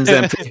 The room's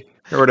empty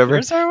or whatever.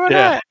 Where's everyone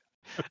Yeah.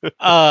 at?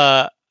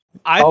 I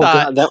thought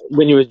God, that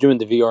when you was doing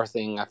the VR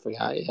thing, I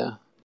forgot. Yeah.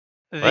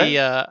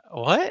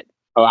 What?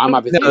 Oh, I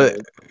might be No,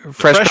 thinking.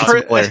 Fresh Prince of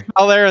Bel-Air.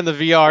 Bel-Air and the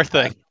VR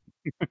thing.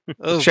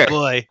 Oh Sure.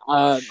 boy.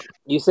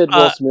 You said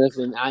Will Smith,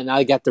 and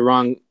I got the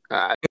wrong.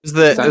 It was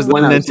the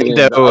one I was thinking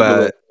of, the other Nintendo.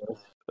 Will Smith.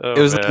 Oh, It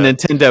was the man.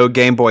 Nintendo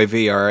Game Boy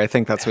VR. I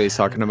think that's what he's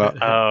talking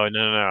about. Oh no.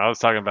 I was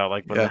talking about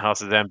like when Yeah. the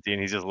house is empty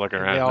and he's just looking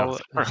They around. all-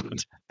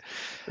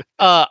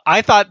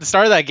 I thought at the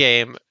start of that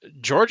game,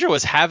 Georgia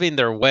was having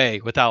their way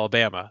with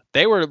Alabama.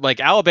 They were like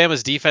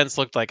Alabama's defense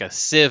looked like a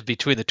sieve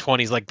between the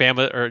 20s, like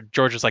Bama or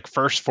Georgia's like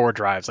first 4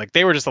 drives. Like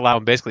they were just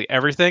allowing basically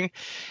everything.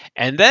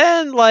 And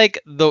then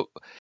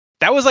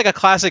that was like a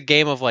classic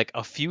game of like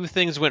a few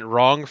things went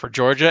wrong for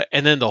Georgia,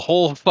 and then the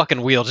whole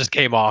fucking wheel just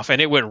came off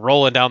and it went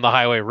rolling down the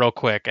highway real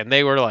quick. And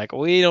they were like,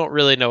 we don't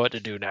really know what to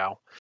do now.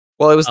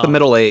 Well, it was the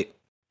middle 8.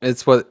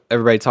 It's what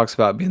everybody talks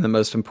about being the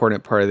most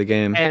important part of the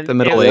game. The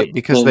middle 8,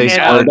 because they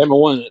scored. Alabama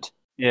won it.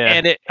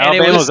 Yeah,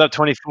 Alabama was up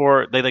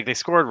 24. They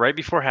scored right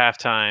before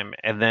halftime,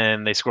 and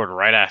then they scored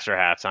right after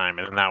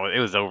halftime, and then it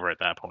was over at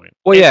that point.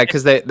 Well, yeah,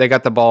 because they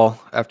got the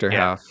ball after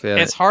half. Yeah,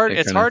 it's hard.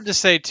 It's hard to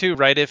say too,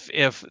 right?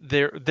 If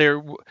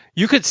there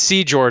you could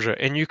see Georgia,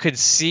 and you could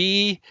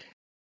see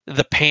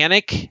the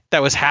panic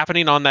that was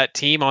happening on that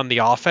team on the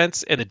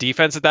offense and the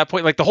defense at that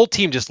point. Like the whole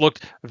team just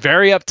looked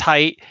very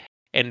uptight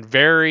and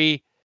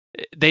very.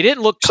 They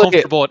didn't look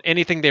comfortable at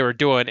anything they were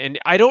doing, and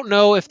I don't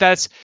know if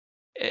that's.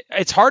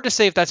 It's hard to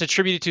say if that's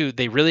attributed to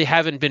they really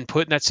haven't been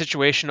put in that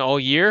situation all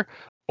year,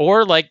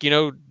 or like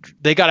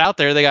they got out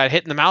there, they got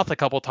hit in the mouth a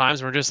couple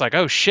times, and we're just like,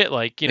 oh shit,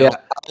 like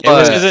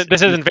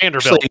this isn't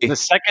Vanderbilt. The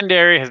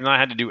secondary has not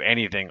had to do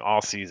anything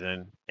all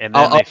season, and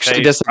then I'll they actually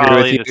faced disagree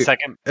probably with the you.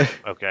 second.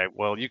 Okay,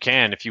 well you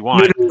can if you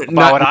want. No, But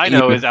not what I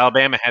know you. is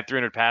Alabama had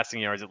 300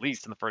 passing yards at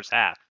least in the first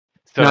half.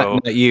 So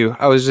Not you.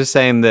 I was just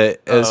saying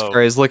that as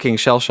far as looking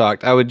shell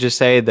shocked, I would just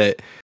say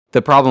that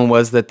the problem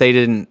was that they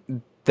didn't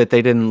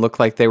look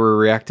like they were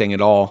reacting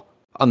at all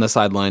on the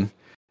sideline.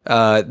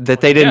 That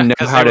they didn't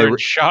know how to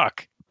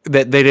shock.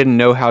 That they didn't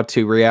know how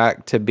to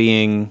react to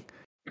being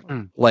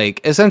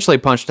like essentially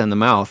punched in the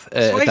mouth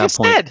at that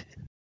point. Said.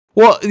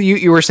 Well,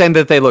 you were saying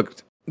that they were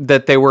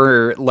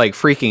like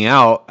freaking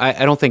out.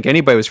 I don't think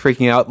anybody was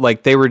freaking out.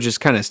 Like they were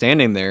just kind of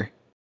standing there.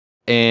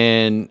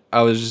 And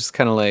I was just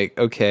kind of like,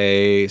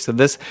 okay, so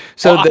this,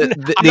 so well,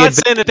 I'm not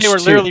saying that they were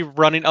literally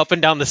running up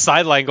and down the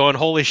sideline, going,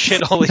 "Holy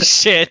shit, holy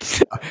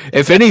shit!"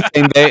 If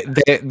anything,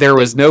 there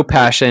was no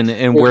passion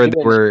in where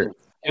they were.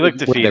 They looked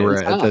defeated. They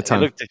were at the time.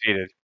 They looked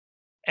defeated.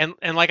 And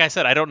like I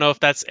said, I don't know if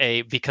that's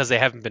because they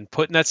haven't been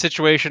put in that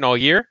situation all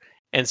year,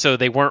 and so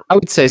they weren't. I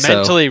would say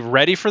mentally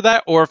ready for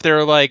that, or if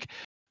they're like,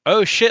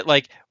 "Oh shit!"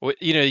 Like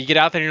you get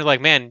out there and you're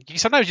like, "Man," you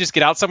sometimes just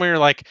get out somewhere and you're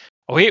like.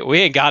 We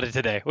ain't got it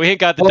today. We ain't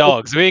got the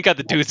dogs. We ain't got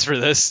the dudes for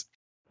this.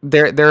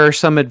 There are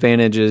some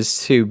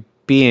advantages to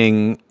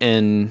being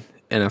in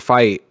a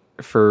fight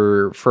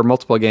for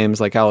multiple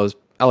games like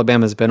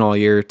Alabama's been all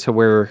year, to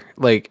where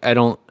like I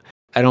don't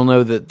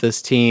know that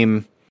this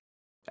team.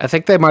 I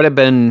think they might have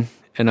been,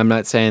 and I'm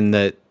not saying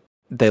that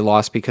they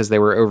lost because they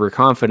were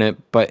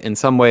overconfident, but in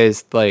some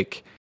ways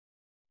like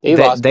they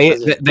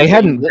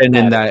hadn't been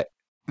in that.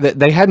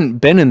 They hadn't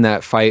been in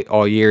that fight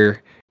all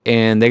year.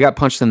 And they got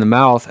punched in the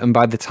mouth, and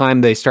by the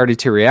time they started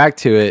to react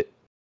to it,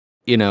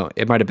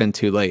 it might have been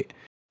too late.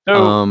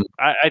 So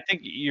I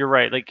think you're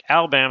right. Like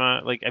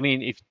Alabama,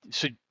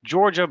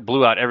 Georgia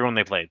blew out everyone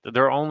they played.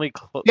 Their only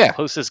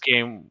close-ish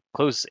game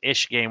was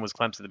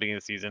Clemson at the beginning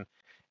of the season,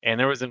 and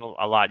there wasn't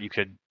a lot you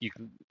could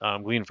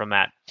glean from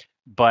that.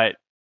 But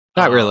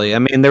not really. I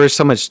mean, there was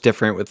so much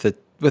different with the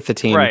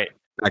team back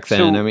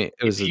then. So I mean,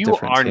 it was a different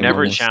team. If you are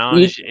never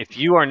challenged,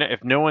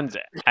 if no one's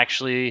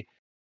actually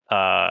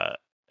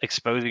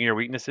exposing your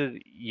weaknesses,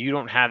 you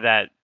don't have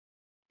that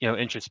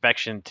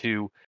introspection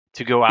to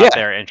go out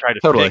there and try to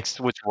fix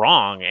what's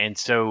wrong. And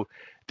so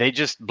they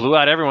just blew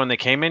out everyone that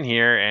came in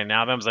here, and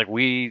Alabama's like,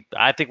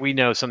 I think we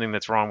know something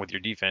that's wrong with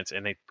your defense,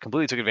 and they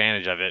completely took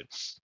advantage of it.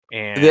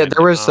 And yeah,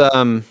 there was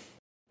so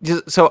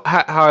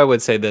how I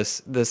would say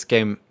this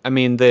game, I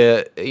mean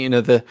the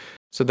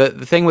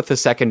thing with the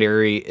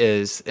secondary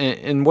is,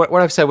 and what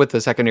I've said with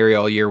the secondary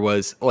all year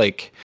was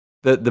like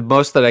the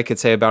most that I could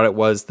say about it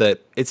was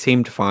that it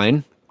seemed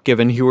fine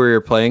given who we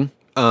were playing.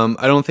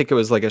 I don't think it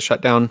was like a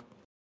shutdown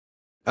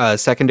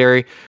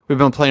secondary. We've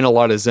been playing a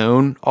lot of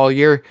zone all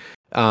year,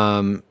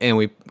 and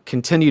we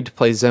continued to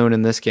play zone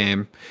in this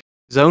game.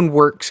 Zone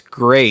works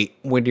great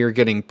when you're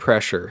getting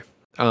pressure.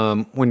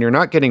 When you're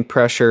not getting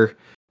pressure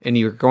and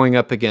you're going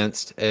up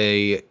against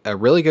a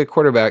really good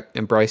quarterback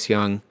in Bryce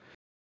Young,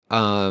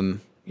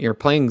 you're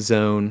playing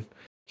zone,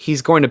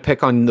 he's going to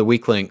pick on the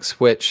weak links,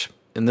 which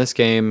in this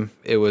game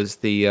it was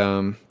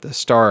the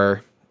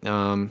star.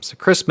 So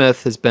Chris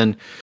Smith has been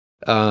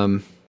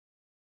would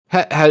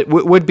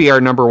be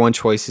our number one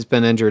choice. He's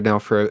been injured now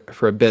for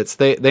a bit. So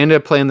they ended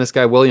up playing this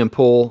guy William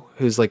Poole,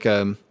 who's like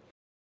a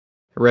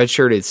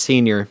redshirted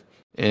senior,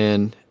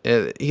 and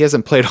he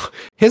hasn't played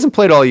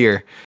all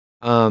year.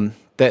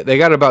 They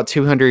got about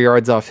 200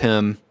 yards off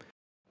him,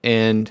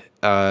 and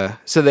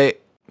so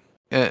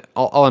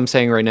all I'm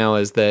saying right now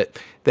is that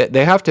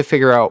they have to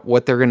figure out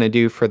what they're going to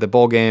do for the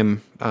bowl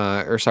game, for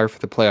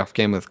the playoff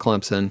game with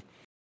Clemson,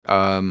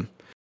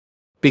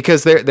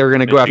 because they're going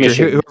to go after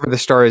whoever the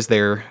star is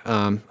there.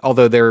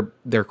 Although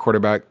their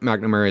quarterback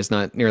McNamara is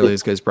not nearly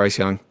as good as Bryce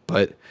Young,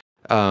 but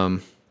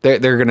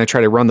they're going to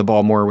try to run the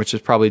ball more, which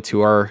is probably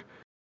to our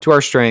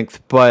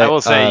strength. But I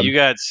will say you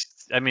got.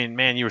 I mean,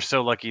 man, you were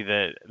so lucky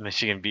that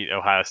Michigan beat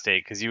Ohio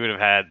State, because you would have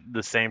had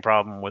the same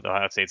problem with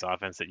Ohio State's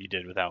offense that you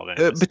did with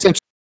Alabama. Potentially.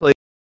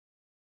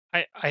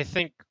 I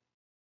think.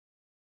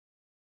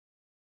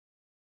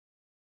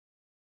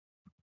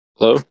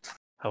 Hello?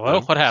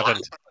 What happened?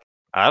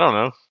 I don't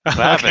know. What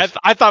happened?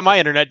 I thought my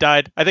internet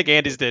died. I think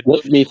Andy's did.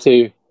 Me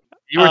too.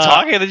 You were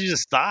talking and then you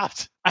just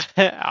stopped.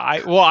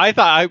 I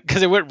thought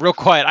because it went real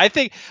quiet. I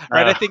think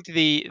I think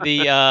the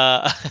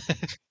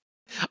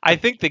I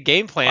think the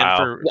game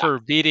plan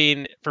for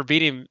beating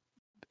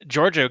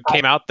Georgia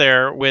came out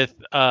there with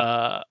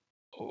Bama,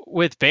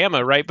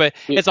 right? But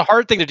it's a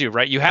hard thing to do,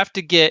 right? You have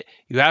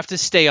to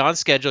stay on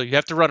schedule. You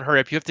have to run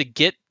hurry up. You have to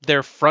get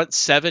their front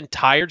seven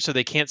tired so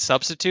they can't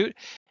substitute.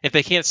 If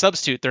they can't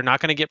substitute, they're not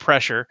going to get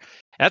pressure.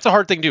 That's a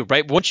hard thing to do,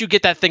 right? Once you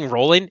get that thing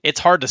rolling, it's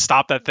hard to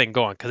stop that thing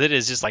going, because it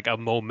is just like a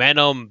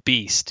momentum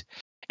beast.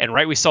 And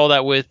right, we saw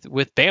that with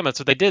Bama. That's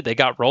what they did. They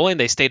got rolling.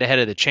 They stayed ahead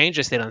of the change.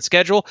 They stayed on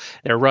schedule.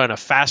 They're running a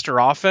faster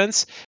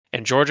offense,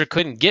 and Georgia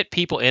couldn't get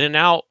people in and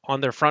out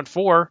on their front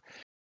four.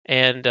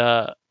 And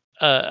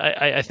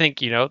I think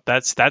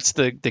that's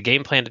the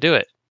game plan to do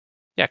it.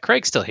 Yeah,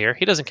 Craig's still here.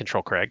 He doesn't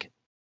control Craig.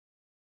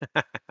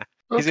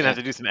 He's gonna have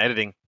to do some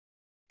editing.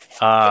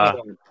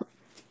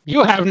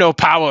 You have no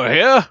power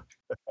here.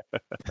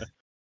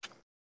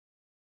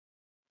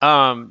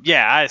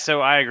 Yeah.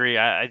 So I agree.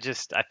 I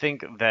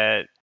think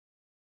that.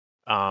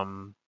 I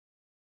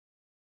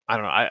don't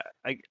know.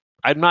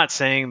 I'm not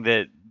saying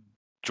that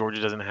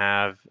Georgia doesn't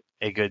have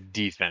a good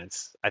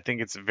defense. I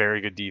think it's a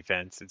very good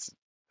defense. It's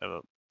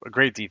a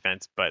great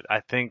defense, but I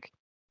think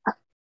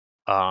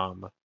there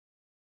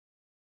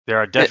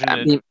are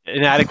definite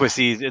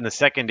inadequacies in the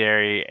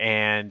secondary,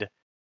 and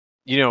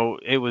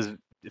it was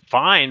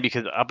fine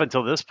because up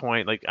until this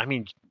point,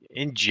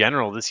 in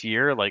general this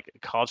year,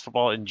 college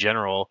football in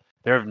general,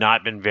 there have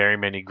not been very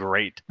many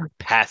great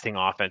passing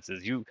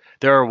offenses.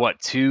 There are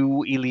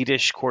 2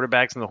 elite-ish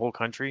quarterbacks in the whole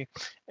country,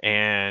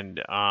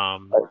 and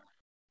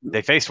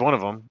they faced one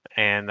of them,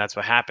 and that's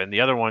what happened.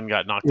 The other one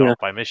got knocked off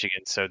by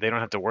Michigan, so they don't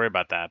have to worry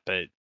about that.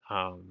 But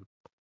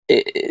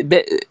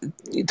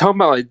talking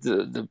about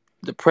the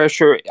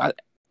pressure, I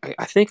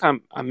think I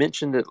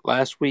mentioned it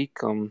last week.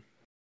 And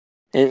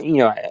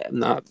I'm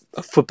not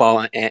a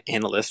football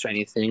analyst or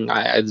anything.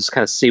 I just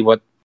kind of see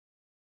what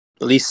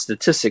at least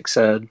statistics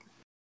said.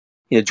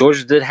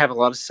 Georgia did have a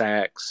lot of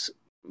sacks,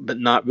 but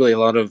not really a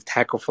lot of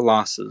tackle for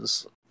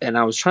losses. And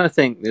I was trying to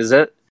think, is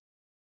that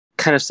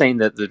kind of saying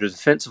that the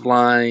defensive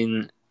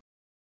line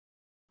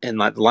and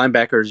the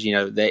linebackers,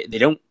 they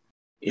don't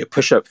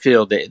push up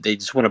field. They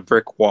just want a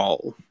brick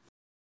wall.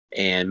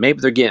 And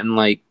maybe they're getting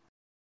a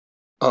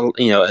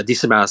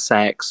decent amount of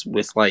sacks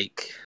with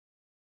just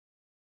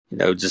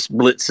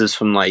blitzes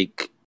from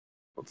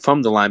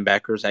the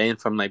linebackers and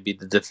from maybe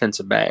the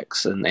defensive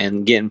backs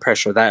and getting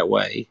pressure that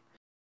way,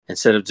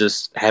 instead of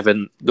just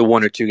having the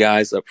 1 or 2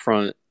 guys up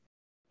front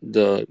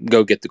to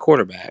go get the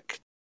quarterback.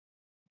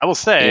 I will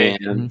say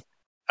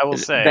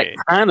that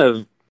kind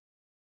of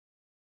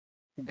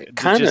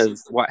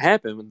what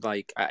happened with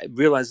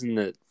realizing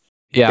that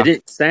they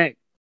didn't sack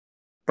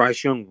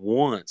Bryce Young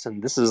once,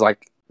 and this is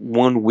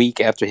 1 week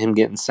after him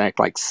getting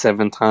sacked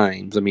 7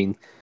 times. I mean,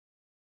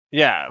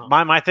 yeah,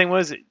 my thing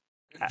was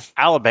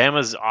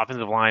Alabama's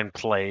offensive line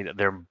played out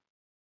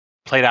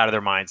of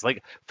their minds.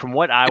 From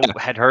what I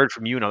had heard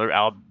from you and other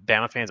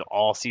Alabama fans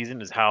all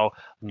season, is how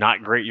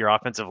not great your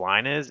offensive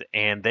line is,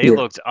 and they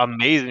looked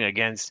amazing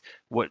against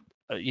what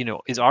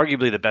is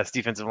arguably the best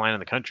defensive line in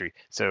the country.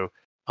 So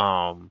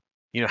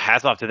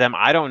hats off to them.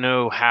 I don't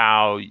know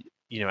how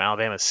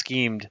Alabama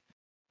schemed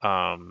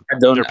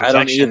their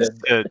protections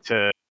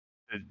to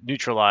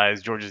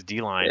neutralize Georgia's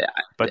D line,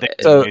 but they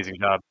did an amazing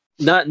job.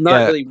 Not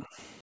really.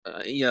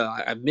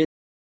 I mentioned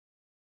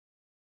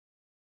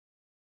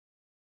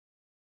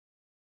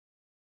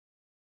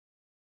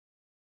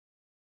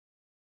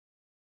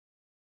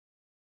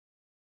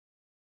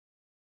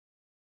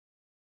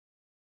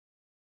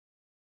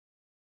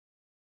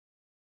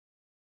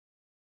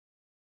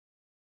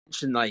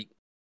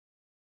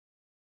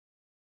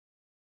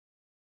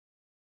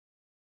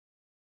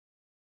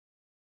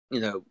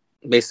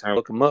based on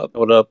look him up,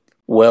 held up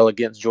well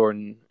against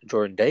Jordan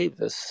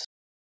Davis.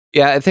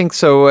 Yeah, I think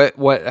so.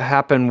 What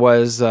happened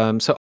was,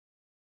 so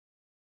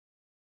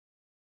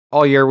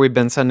all year we've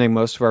been sending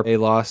most of our. They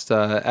lost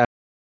Adam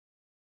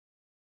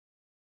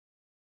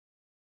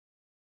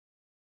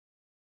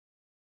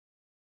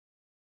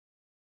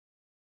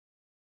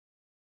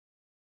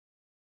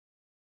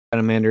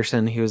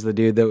Anderson. He was the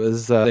dude that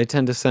was. They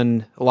tend to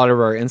send a lot of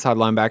our inside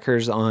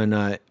linebackers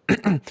on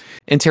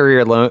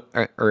interior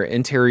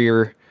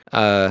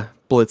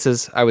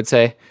blitzes, I would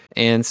say.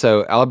 And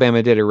so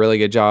Alabama did a really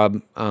good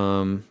job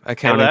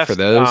accounting for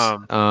those.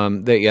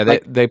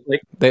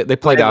 They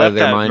played out of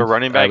their mind. The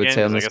running back I would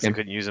say on I this guess game. they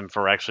couldn't use him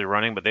for actually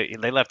running, but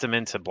they left him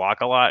in to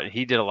block a lot.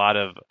 He did a lot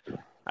of,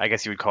 I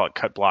guess you would call it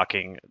cut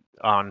blocking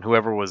on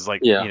whoever was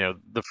like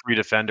the free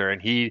defender,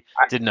 and he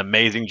did an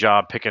amazing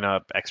job picking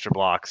up extra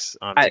blocks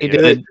to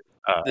give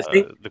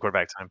the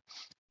quarterback time.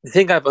 The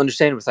thing I've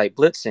understanding with like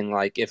blitzing,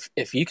 like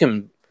if you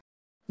can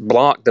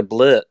block the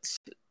blitz,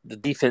 the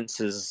defense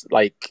is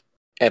like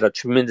at a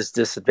tremendous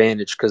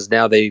disadvantage because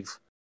now they've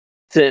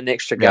sent an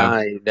extra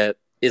guy that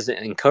isn't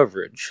in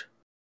coverage,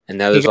 and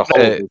now there's a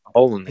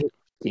hole in it.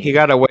 He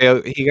got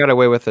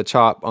away with a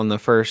chop on the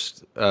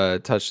first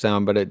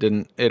touchdown, but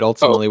it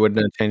ultimately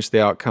wouldn't have changed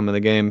the outcome of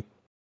the game.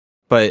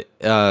 But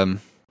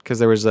because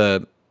there was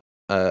a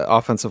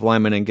offensive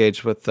lineman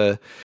engaged with the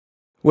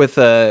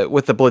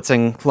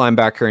blitzing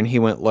linebacker, and he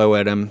went low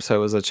at him, so it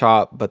was a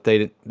chop. But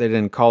they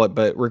didn't call it.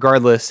 But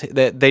regardless,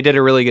 they did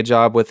a really good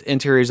job with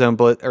interior zone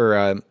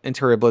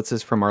interior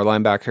blitzes from our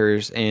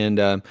linebackers, and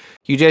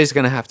UJ is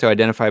going to have to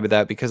identify with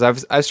that because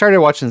I've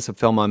started watching some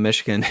film on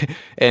Michigan,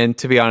 and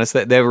to be honest,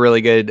 they have a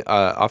really good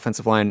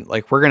offensive line.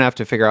 Like we're going to have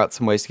to figure out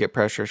some ways to get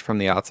pressures from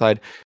the outside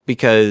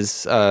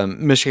because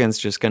Michigan's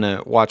just going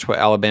to watch what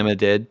Alabama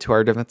did to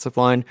our defensive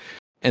line,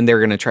 and they're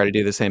going to try to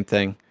do the same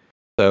thing.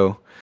 So.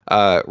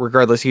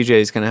 Regardless, UJ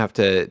is going to have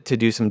to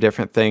do some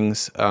different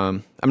things.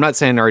 I'm not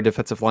saying our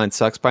defensive line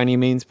sucks by any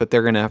means, but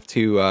they're going to have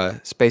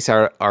to space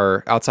out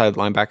our outside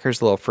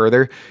linebackers a little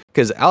further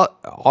because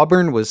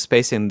Auburn was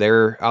spacing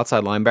their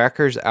outside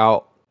linebackers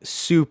out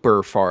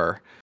super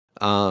far,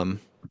 and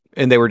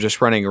they were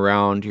just running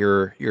around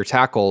your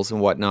tackles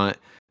and whatnot.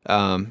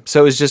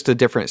 So it was just a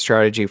different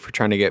strategy for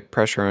trying to get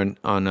pressure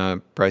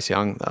on Bryce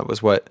Young. That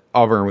was what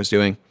Auburn was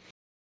doing.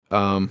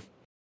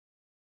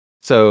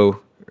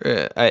 So.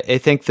 I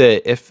think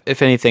that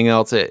if anything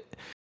else, I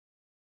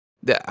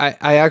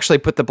actually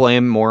put the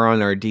blame more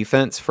on our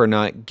defense for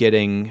not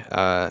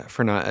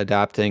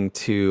adapting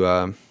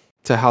to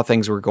how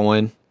things were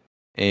going,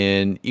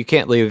 and you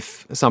can't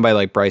leave somebody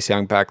like Bryce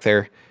Young back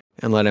there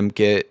and let him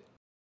get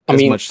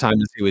as much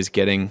time as he was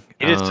getting.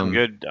 He did some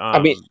good.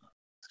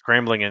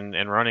 Scrambling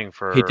and running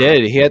for. He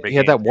did. He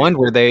had that one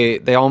where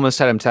they almost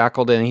had him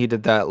tackled, and he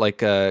did that like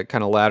kind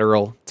of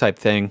lateral type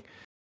thing.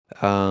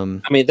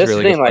 That's really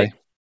the thing. Like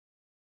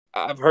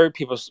I've heard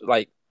people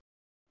like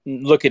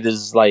look at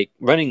his like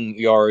running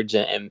yards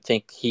and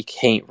think he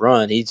can't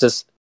run. He's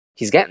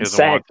gotten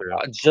sacked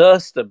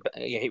just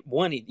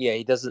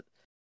he doesn't.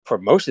 For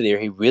most of the year,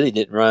 he really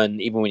didn't run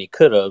even when he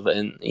could have,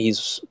 and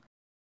he's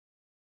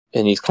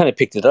kind of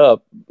picked it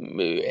up.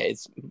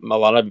 It's a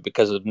lot of it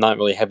because of not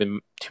really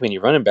having too many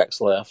running backs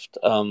left.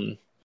 But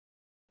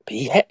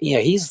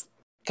he's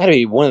got to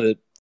be one of the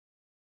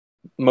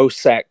most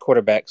sacked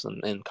quarterbacks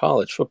in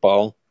college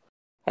football.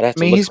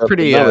 He's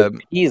pretty.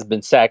 He's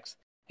been sacked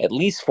at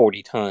least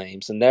 40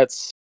 times, and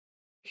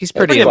he's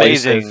pretty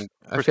amazing.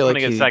 I feel like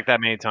he gets sacked that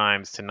many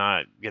times to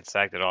not get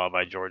sacked at all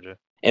by Georgia.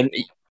 And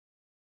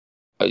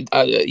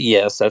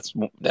yes,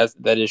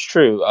 that is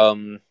true.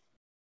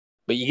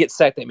 But you get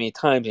sacked that many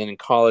times, and in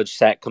college,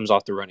 sack comes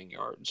off the running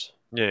yards.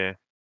 Yeah.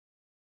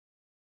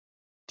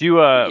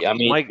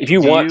 Mike, if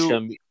you watch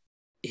him,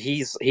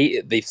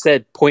 they've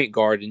said point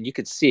guard, and you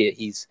could see it.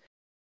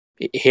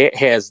 He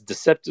has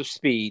deceptive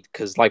speed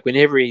because, like,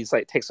 whenever he's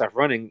like takes off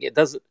running, he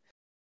doesn't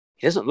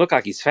look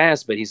like he's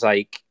fast, but he's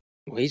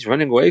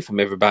running away from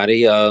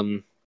everybody.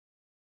 But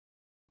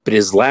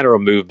his lateral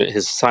movement,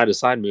 his side to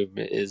side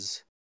movement,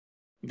 is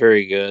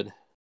very good.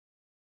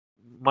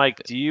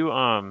 Mike, do you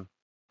are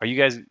you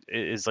guys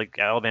is like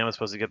Alabama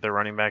supposed to get their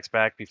running backs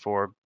back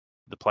before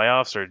the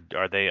playoffs, or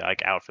are they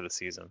like out for the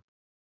season?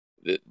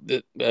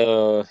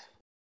 No,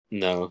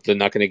 they're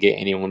not going to get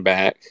anyone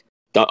back.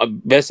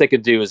 The best they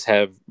could do is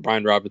have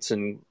Brian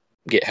Robinson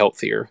get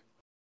healthier.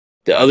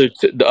 The other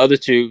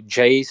two,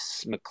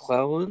 Jace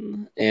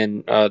McClellan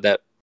and that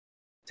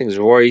I think is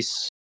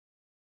Royce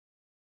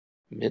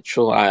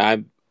Mitchell.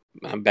 I'm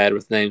bad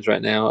with names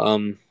right now.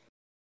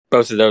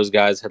 Both of those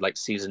guys had like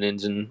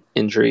season-ending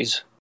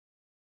injuries,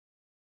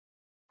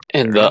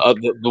 and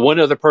the one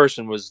other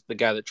person was the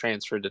guy that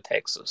transferred to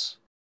Texas,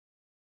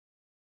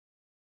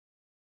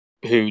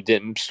 who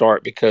didn't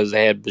start because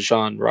they had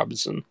Bijan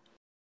Robinson.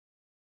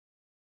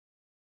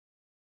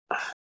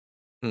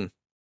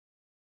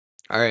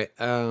 All right.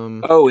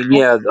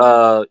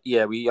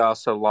 We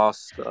also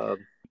lost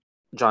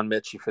John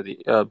Mechie for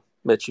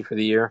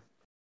the year.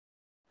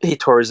 He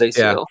tore his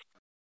ACL.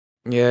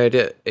 Yeah, I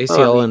did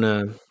ACL in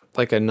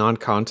a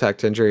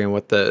non-contact injury in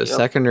the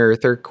second or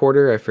third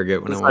quarter. I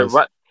forget when it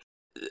was.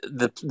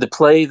 The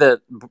play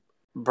that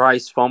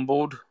Bryce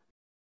fumbled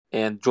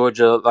and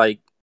Georgia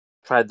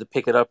tried to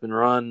pick it up and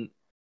run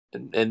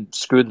and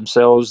screwed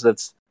themselves.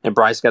 And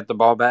Bryce got the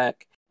ball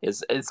back.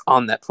 It's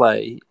on that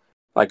play.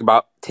 Like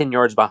about 10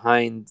 yards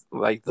behind,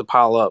 the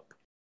pile up,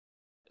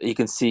 you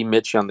can see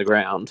Mitchie on the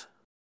ground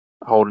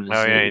holding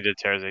his knee. He did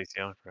tear his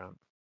ACL.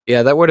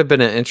 Yeah, that would have been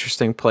an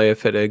interesting play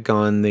if it had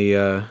gone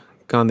the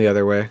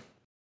other way,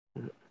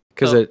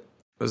 because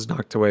was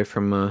knocked away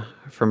from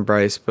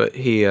Bryce, but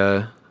he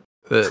the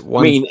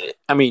one.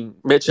 I mean,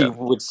 Mitchie Yeah.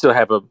 would still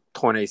have a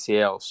torn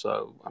ACL,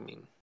 so I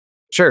mean,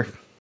 Sure.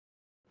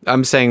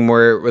 I'm saying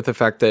more with the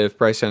fact that if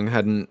Bryce Young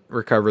hadn't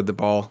recovered the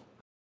ball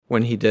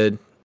when he did,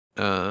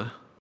 yeah.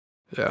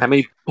 how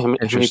many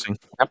Interesting.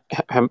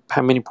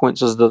 how many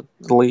points is the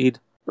lead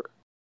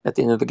at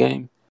the end of the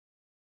game?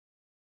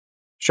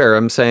 Sure,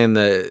 I'm saying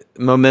that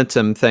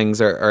momentum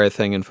things are a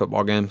thing in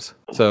football games,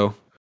 so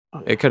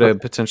it could have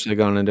potentially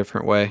gone a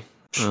different way.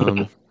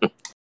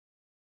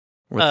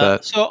 With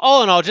that, So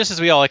all in all, just as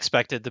we all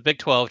expected, the Big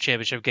 12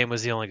 championship game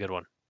was the only good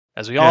one.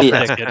 As we all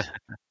predicted.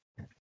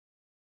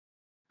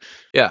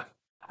 yeah.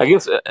 I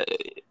guess.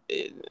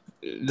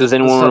 Does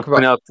anyone want talk to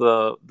point about-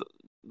 out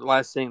the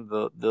last thing,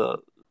 the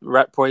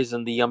rat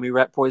poison, the yummy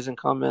rat poison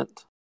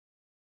comment?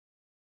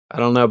 I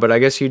don't know, but I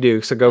guess you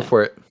do, so go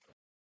for it.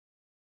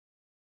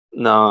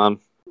 No,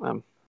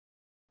 I'm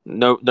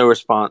no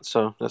response.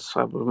 So let's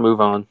move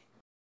on.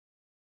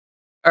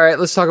 All right,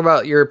 let's talk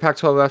about your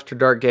Pac-12 After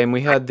Dark game.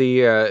 We had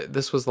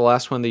this was the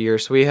last one of the year,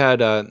 so we had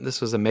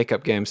this was a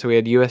makeup game. So we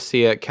had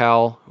USC at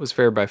Cal. It was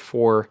favored by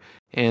 4,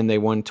 and they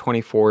won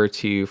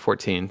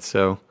 24-14.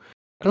 So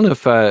I don't know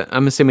if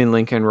I'm assuming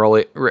Lincoln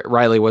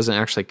Riley wasn't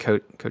actually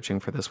coaching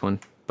for this one,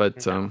 but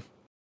They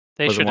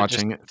wasn't should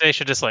watching it. They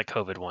should just let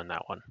COVID won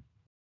that one.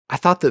 I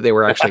thought that they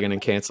were actually going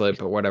to cancel it,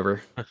 but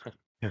whatever.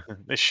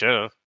 They should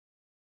have.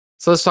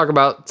 So let's talk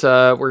about.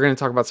 We're going to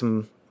talk about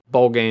some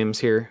bowl games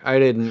here. I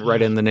didn't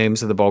write in the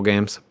names of the bowl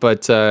games,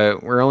 but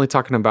we're only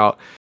talking about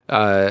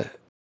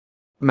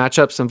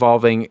matchups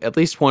involving at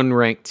least one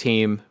ranked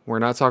team. We're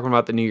not talking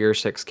about the New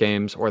Year's 6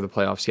 games or the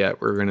playoffs yet.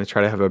 We're going to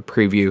try to have a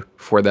preview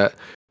for that.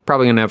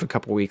 Probably going to have a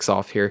couple weeks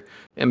off here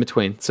in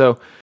between. So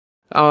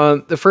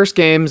the first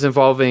games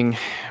involving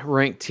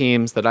ranked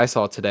teams that I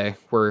saw today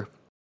were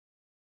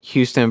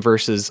Houston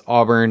versus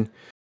Auburn.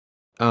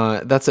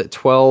 That's at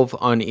 12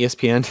 on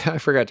ESPN. I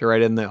forgot to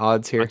write in the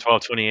odds here.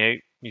 12:28.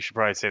 You should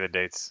probably say the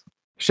dates.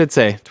 Should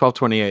say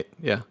 12:28.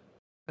 Yeah,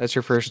 that's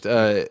your first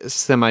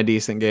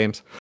semi-decent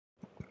games.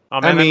 Oh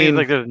man, that means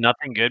like there's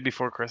nothing good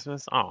before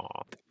Christmas. Oh,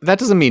 that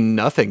doesn't mean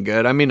nothing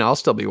good. I mean, I'll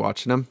still be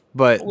watching them,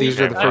 but these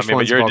are the first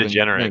ones. But you're a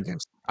degenerate.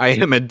 Games. I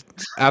am an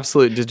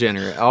absolute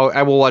degenerate.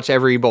 I will watch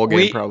every bowl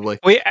game probably.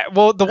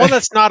 Well, the one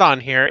that's not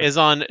on here is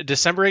on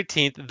December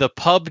 18th, the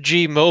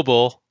PUBG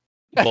Mobile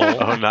Bowl.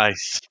 Oh,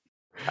 nice.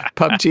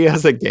 PUBG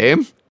has a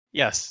game?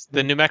 Yes,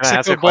 the New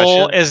Mexico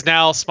Bowl is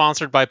now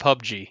sponsored by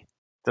PUBG.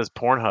 Does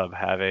Pornhub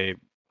have a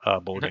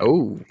bowl game?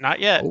 Oh, not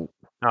yet.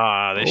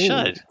 They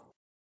should.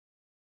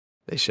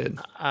 They should.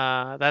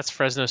 That's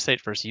Fresno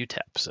State versus UTEP,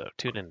 so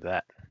tune into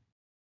that.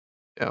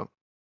 Yeah.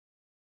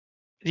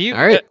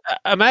 All right.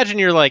 Imagine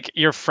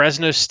you're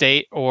Fresno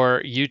State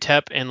or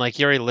UTEP, and like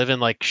you already live in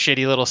like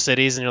shitty little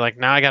cities, and you're like,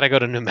 now I gotta go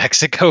to New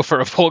Mexico for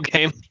a bowl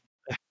game.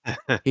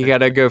 You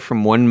gotta go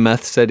from one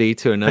meth city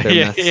to another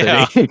meth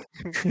city.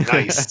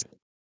 Nice.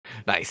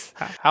 Nice.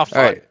 How fun.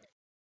 All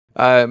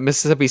right.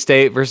 Mississippi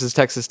State versus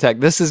Texas Tech.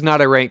 This is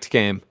not a ranked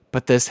game,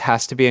 but this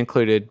has to be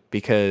included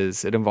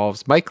because it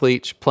involves Mike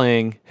Leach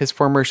playing his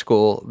former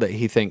school that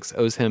he thinks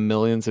owes him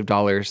millions of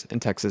dollars in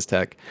Texas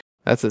Tech.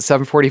 That's at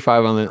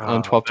 7:45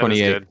 on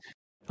 12:28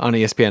 on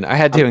ESPN. I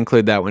had to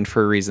include that one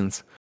for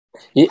reasons.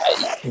 Yeah,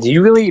 do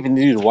you really even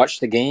need to watch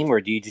the game,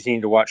 or do you just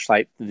need to watch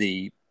like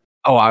the?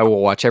 Oh, I will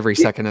watch every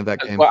second of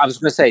that game. Well, I was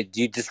going to say,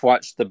 do you just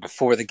watch the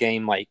before the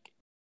game, like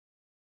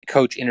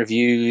coach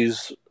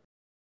interviews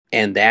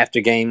and the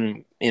after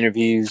game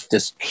interviews?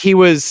 Just he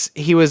was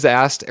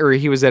asked, or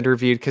he was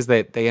interviewed, because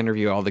they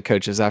interview all the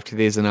coaches after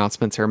these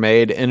announcements are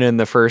made, and in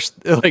the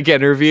first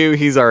interview,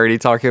 he's already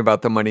talking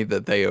about the money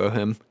that they owe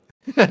him.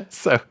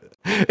 So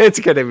it's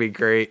gonna be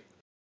great.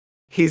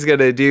 He's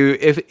gonna do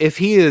if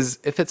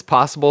it's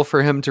possible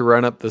for him to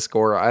run up the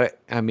score.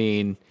 I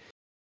mean.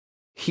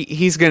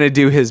 He's going to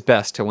do his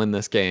best to win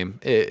this game.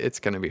 It's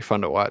going to be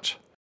fun to watch.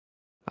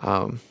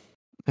 I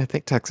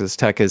think Texas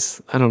Tech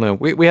is, I don't know.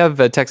 We have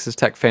a Texas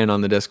Tech fan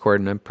on the Discord,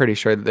 and I'm pretty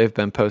sure that they've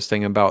been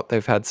posting about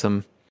they've had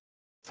some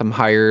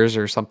hires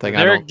or something.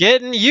 They're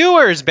getting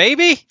Ewers,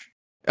 baby.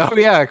 Oh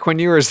yeah, Quinn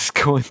Ewers is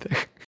going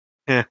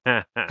there.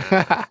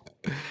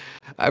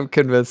 I'm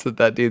convinced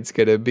that dude's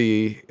going to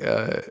be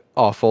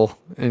awful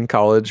in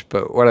college,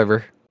 but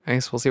whatever. I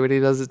guess we'll see what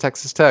he does at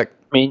Texas Tech.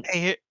 I mean,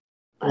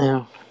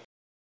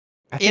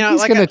 I think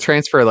he's going to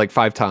transfer like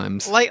 5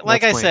 times.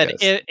 Like I said,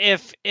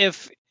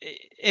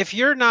 if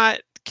you're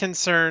not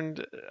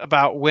concerned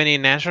about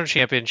winning national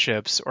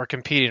championships or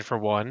competing for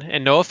one,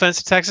 and no offense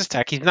to Texas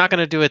Tech, he's not going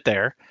to do it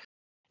there.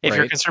 If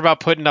you're concerned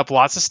about putting up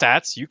lots of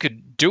stats, you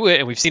could do it,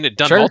 and we've seen it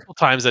done multiple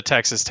times at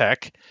Texas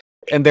Tech.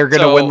 And they're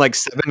going to win like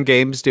 7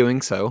 games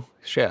doing so.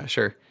 Yeah,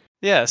 sure.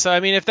 Yeah, so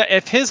I mean,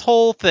 if his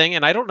whole thing,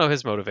 and I don't know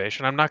his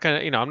motivation, I'm not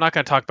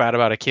gonna talk bad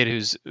about a kid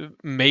who's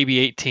maybe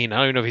 18. I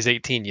don't even know if he's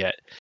 18 yet.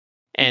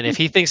 And if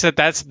he thinks that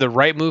that's the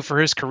right move for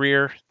his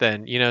career,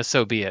 then,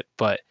 so be it.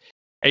 But,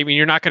 I mean,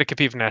 you're not going to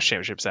compete for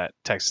national championships at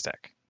Texas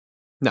Tech.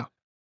 No.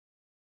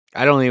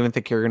 I don't even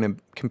think you're going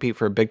to compete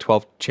for a Big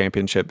 12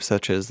 championship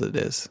such as it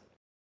is.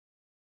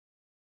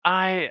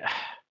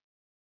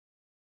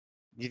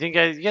 you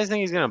guys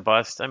think he's gonna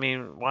bust? I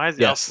mean, why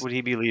else would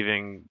he be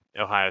leaving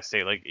Ohio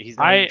State? Like he's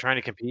not even trying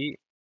to compete.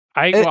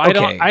 I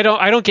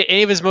don't get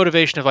any of his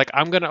motivation of like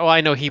I'm gonna. Oh,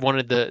 I know he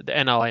wanted the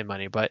NLA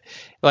money, but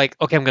like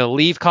okay, I'm gonna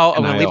leave college.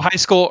 I'm gonna leave high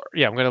school.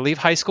 Yeah, I'm gonna leave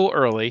high school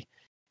early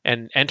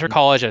and enter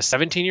college at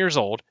 17 years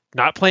old,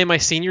 not play my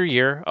senior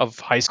year of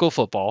high school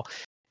football,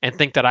 and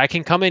think that I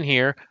can come in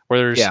here where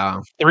there's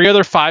 3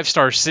 other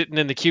 5-stars sitting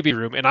in the QB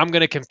room and I'm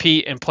gonna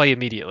compete and play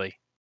immediately.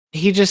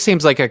 He just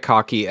seems like a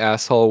cocky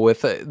asshole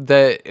with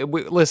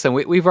listen,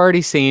 we've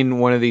already seen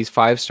one of these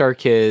 5-star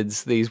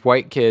kids, these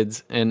white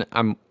kids, and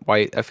I'm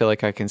white, I feel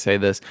like I can say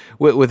this,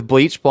 with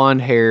bleach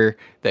blonde hair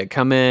that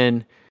come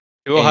in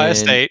to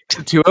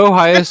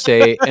Ohio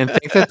State and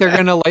think that they're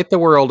going to light the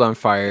world on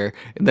fire.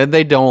 And then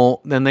they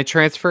don't, then they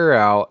transfer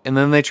out, and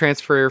then they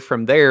transfer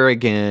from there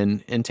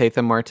again in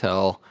Tatham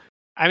Martell.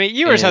 I mean,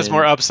 Ewers has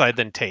more upside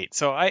than Tate,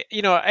 so I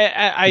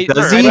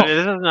does he?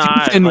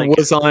 Tatham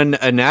was on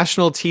a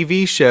national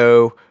TV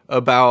show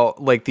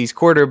about like these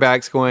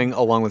quarterbacks going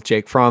along with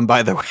Jake Fromm.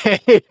 By the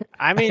way,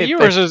 I mean,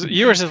 Ewers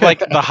is like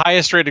the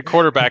highest rated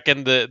quarterback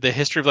in the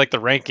history of like the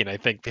ranking. I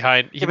think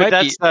behind.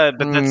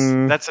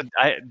 That's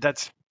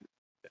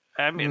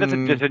a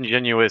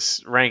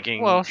disingenuous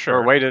ranking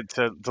or way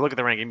to look at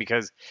the ranking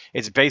because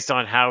it's based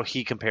on how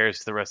he compares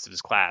to the rest of his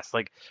class.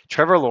 Like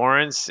Trevor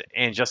Lawrence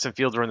and Justin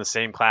Fields were in the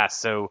same class,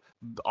 so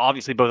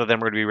obviously both of them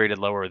were going to be rated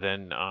lower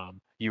than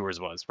Ewers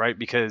was, right?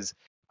 Because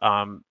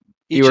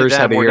each Ewers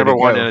of them were number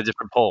one go. in a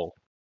different poll.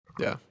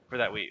 Yeah, for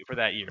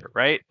that year,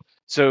 right?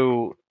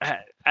 So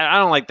I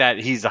don't like that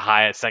he's the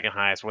highest, second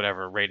highest,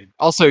 whatever rated.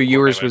 Also,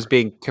 Ewers was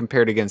being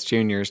compared against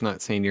juniors,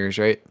 not seniors,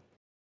 right?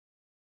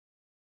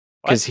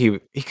 Because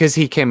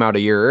he came out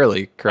a year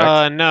early,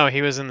 correct? No,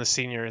 he was in the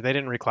senior. They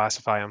didn't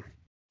reclassify him.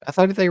 I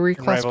thought they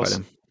reclassified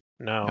him.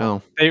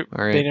 No, they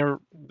never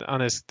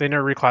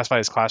reclassified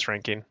his class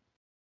ranking.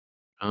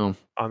 Oh,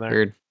 on there.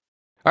 Weird.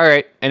 All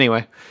right.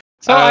 Anyway,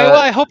 so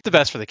I hope the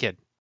best for the kid.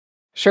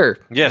 Sure.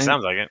 Yeah,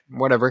 sounds like it.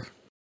 Whatever.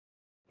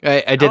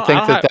 I did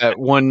think that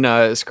one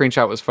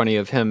screenshot was funny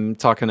of him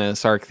talking to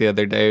Sark the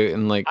other day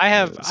and like I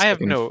have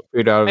no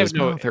food out of his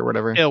mouth or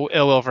whatever. Ill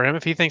will for him.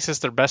 If he thinks it's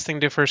the best thing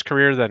to do for his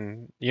career,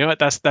 then you know what?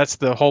 That's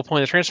the whole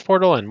point of the transfer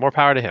portal, and more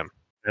power to him.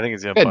 I think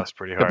he's gonna bust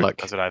pretty hard.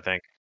 That's what I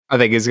think. I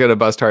think he's gonna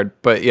bust hard,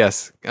 but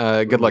yes,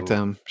 good luck to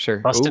him. Sure.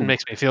 Busting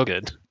makes me feel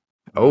good.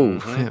 Oh,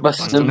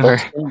 busting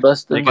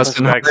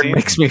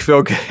makes me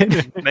feel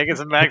good. Making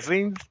some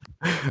vaccines.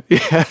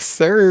 Yes,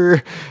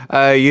 sir.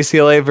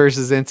 UCLA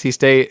versus NC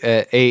State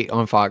at 8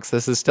 on Fox.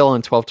 This is still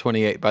on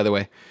 12/28, by the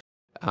way.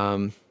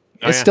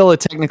 It's still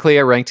technically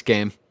a ranked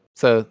game,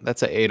 so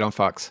that's at 8 on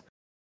Fox.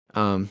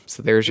 So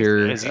there's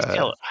your.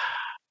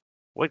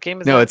 What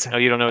game is that?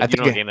 You don't know. You don't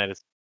know what game that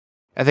is.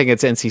 I think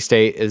it's NC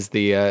State is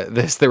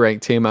the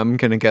ranked team. I'm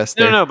gonna guess.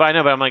 No, but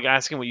I'm like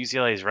asking what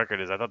UCLA's record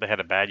is. I thought they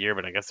had a bad year,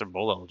 but I guess they're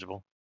bowl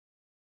eligible.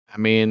 I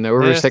mean,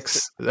 over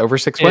six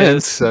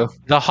wins. So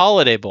the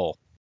Holiday Bowl.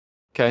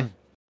 Okay.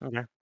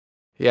 Okay.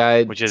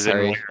 Yeah. Which is in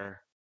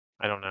where?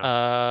 I don't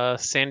know.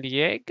 San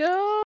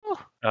Diego.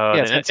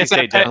 NC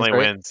State definitely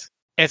wins.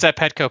 It's at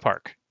Petco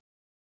Park.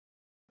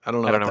 I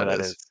don't know what that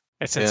is.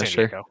 It's in San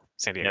Diego.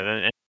 San Diego.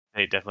 Yeah, then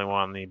they definitely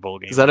won the bowl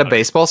game. Is that a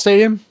baseball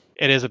stadium?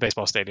 It is a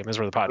baseball stadium. Is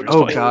where the Padres play.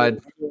 Oh God.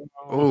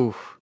 Ooh.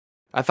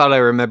 I thought I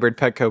remembered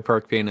Petco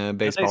Park being a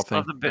baseball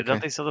thing.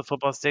 Don't they still the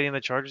football stadium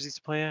the Chargers used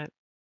to play at?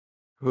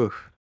 Ooh.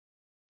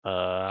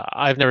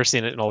 I've never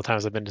seen it in all the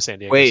times I've been to San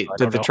Diego. Wait,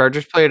 did the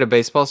Chargers play at a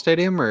baseball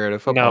stadium or at a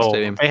football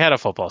stadium? They had a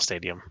football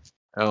stadium.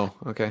 Oh,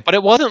 okay. But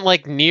it wasn't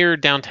like near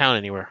downtown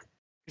anywhere.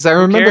 Because I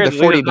remember the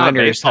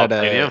 49ers had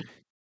a...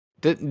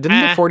 Didn't the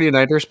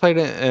 49ers play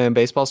at a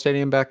baseball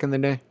stadium back in the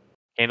day?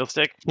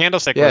 Candlestick?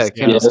 Candlestick. Yeah,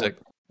 Candlestick.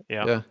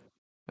 Yeah.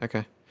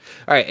 Okay.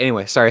 All right.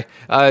 Anyway, sorry.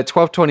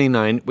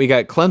 12/29. We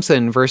got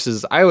Clemson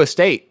versus Iowa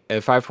State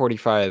at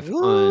 5:45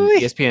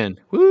 on ESPN.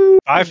 Woo!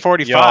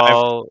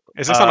 5:45.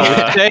 Is this on a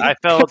weekday? I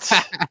felt.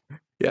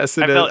 Yes,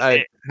 it is.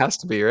 It has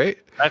to be, right?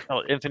 I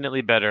felt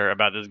infinitely better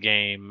about this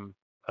game.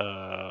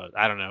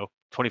 I don't know,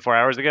 24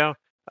 hours ago.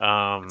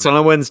 It's on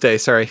a Wednesday.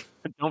 Sorry.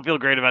 I don't feel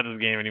great about this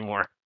game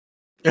anymore.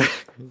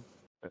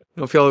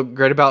 Don't feel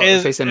great about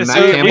facing Matt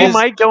Campbell. We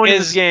might go into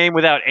this game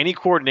without any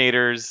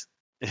coordinators.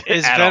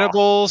 Is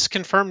Venables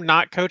confirmed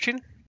not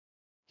coaching?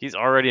 He's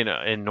already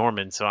in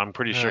Norman, so I'm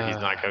pretty sure he's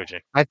not coaching.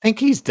 I think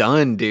he's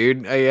done,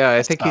 dude. Yeah,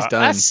 I think he's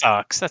done. That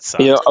sucks.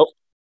 Yeah,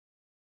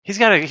 he's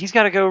got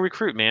to go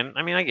recruit, man.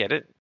 I mean, I get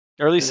it.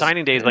 Early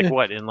signing days, like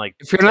what? In like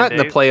if you're not in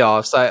the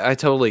playoffs, I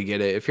totally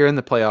get it. If you're in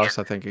the playoffs,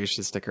 I think you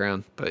should stick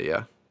around. But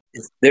yeah,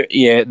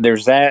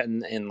 there's that,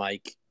 and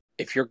like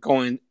if your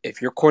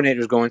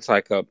coordinator's going to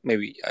like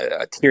maybe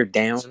a tier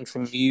down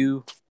from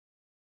you,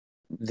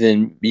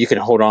 then you can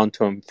hold on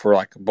to him for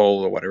like a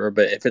bowl or whatever.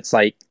 But if it's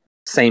like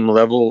same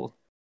level,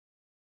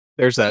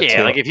 there's that.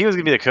 Yeah, like if he was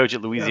gonna be the coach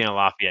at Louisiana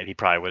Lafayette, he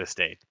probably would have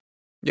stayed.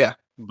 Yeah,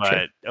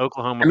 but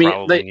Oklahoma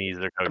probably needs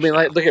their coach. I mean,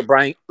 like look at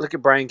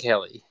Brian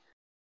Kelly.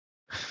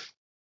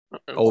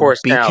 Of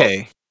course,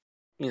 BK.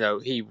 Now,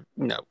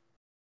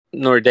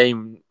 Notre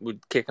Dame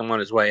would kick him on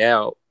his way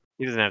out.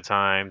 He doesn't have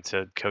time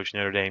to coach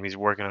Notre Dame. He's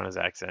working on his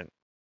accent.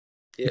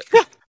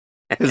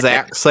 His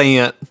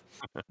accent.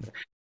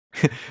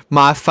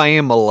 My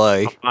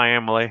family.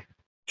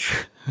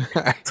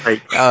 It's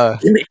like,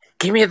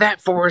 give me that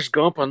Forrest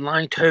Gump on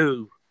line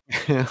 2.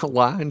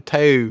 Line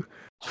 2.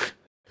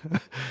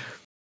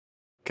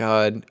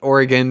 God,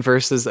 Oregon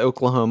versus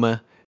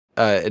Oklahoma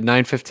at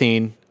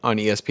 9:15 on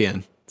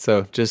ESPN.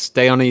 So just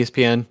stay on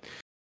ESPN.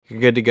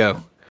 You're good to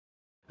go.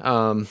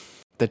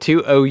 The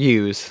two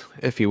OUs,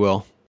 if you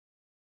will.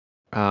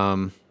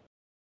 I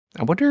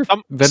wonder if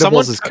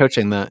Venables is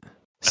coaching that.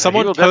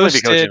 Someone will definitely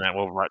be coaching that.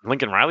 Well,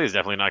 Lincoln Riley is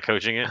definitely not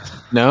coaching it.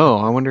 No,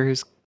 I wonder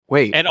who's.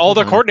 Wait, and all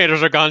their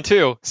coordinators are gone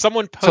too.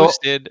 Someone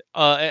posted,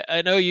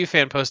 an OU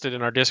fan posted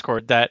in our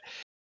Discord that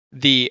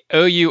the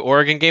OU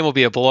Oregon game will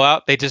be a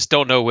blowout. They just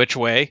don't know which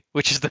way,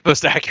 which is the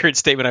most accurate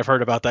statement I've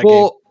heard about that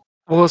game.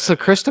 Well, so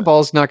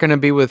Cristobal's not going to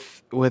be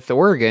with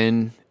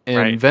Oregon,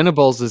 and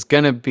Venables is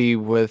going to be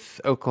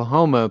with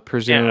Oklahoma,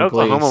 presumably. Yeah,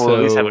 Oklahoma will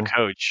at least have a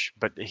coach,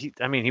 but he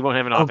won't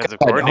have an offensive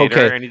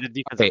coordinator, and he's a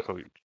defensive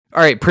coach.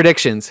 All right,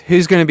 predictions.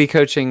 Who's going to be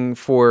coaching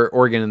for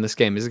Oregon in this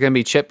game? Is it going to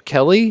be Chip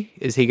Kelly?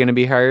 Is he going to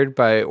be hired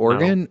by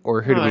Oregon,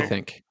 or who do we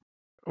think?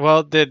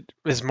 Well, did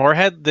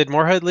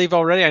Moorhead leave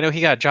already? I know he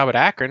got a job at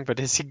Akron, but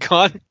is he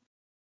gone?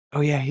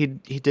 Oh yeah, he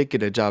did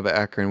get a job at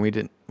Akron. We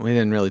didn't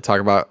really talk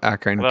about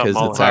Akron because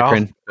it's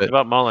Akron. What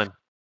about Mullen?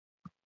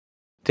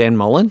 Dan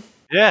Mullen?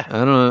 Yeah.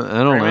 I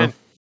don't know.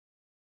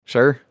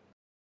 Sure.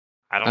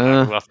 I don't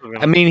know who else.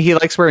 I mean, he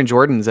likes wearing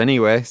Jordans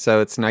anyway,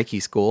 so it's Nike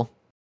school.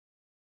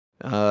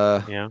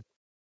 Yeah.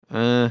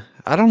 I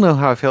don't know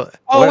how I feel.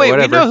 Oh wait,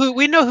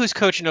 we know who's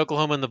coaching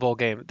Oklahoma in the bowl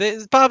game.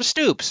 Bob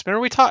Stoops.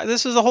 Remember we talked.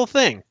 This is the whole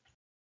thing.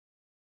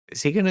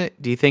 Is he gonna?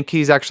 Do you think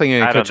he's actually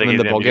gonna coach them in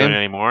the bowl game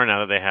anymore? Now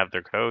that they have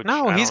their coach,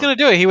 no, he's gonna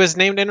do it. He was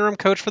named interim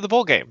coach for the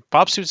bowl game.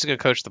 Bob Stoops is gonna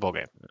coach the bowl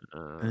game.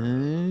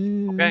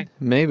 Okay,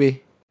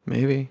 maybe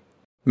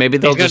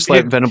they'll just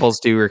let Venables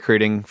do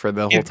recruiting for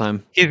the whole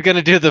time. He's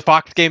gonna do the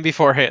Fox game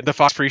beforehand, the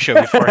Fox pre-show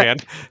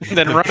beforehand, and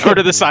then run over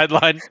to the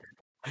sideline.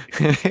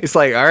 He's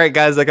like, "All right,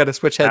 guys, I got to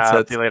switch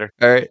headsets. See you later.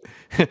 All right,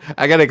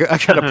 I got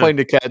a plane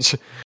to catch.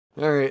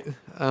 All right,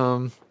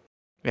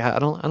 yeah, I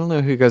don't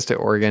know who goes to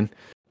Oregon.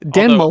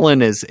 Dan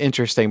Mullen is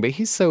interesting, but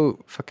he's so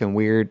fucking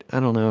weird. I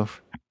don't know.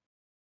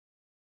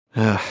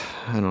 I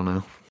don't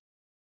know.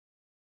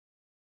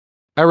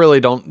 I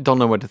really don't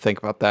know what to think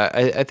about that.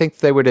 I think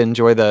they would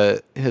enjoy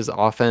his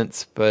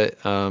offense,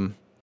 but I'm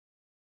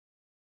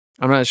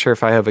not sure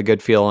if I have a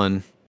good feel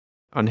on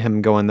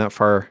him going that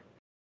far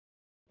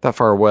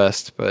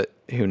west. But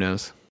who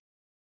knows?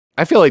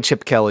 I feel like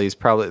Chip Kelly's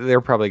they're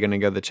probably going to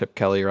go the Chip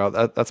Kelly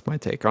route. That's my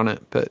take on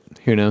it, but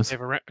who knows?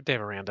 Dave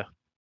Aranda.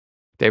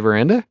 Dave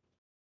Aranda?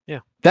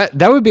 Yeah.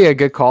 That would be a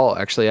good call,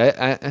 actually.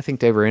 I think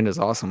Dave Aranda's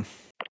awesome.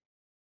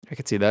 I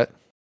could see that.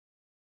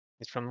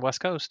 He's from the West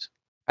Coast.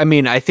 I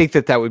mean, I think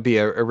that would be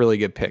a really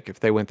good pick if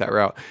they went that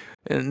route.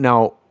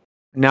 Now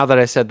that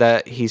I said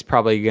that, he's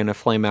probably going to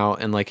flame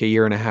out in like a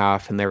year and a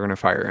half, and they're going to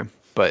fire him.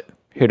 But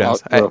who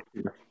knows?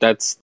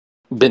 That's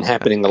been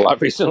happening a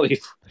lot recently.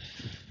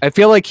 I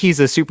feel like he's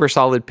a super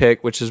solid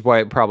pick, which is why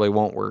it probably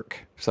won't work.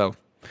 So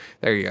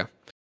there you go.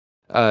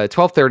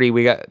 12:30,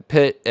 we got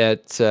Pitt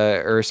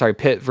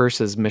Pitt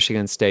versus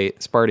Michigan State,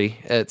 Sparty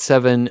at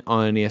 7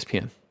 on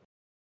ESPN.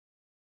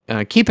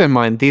 Keep in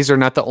mind, these are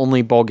not the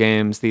only bowl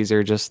games. These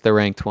are just the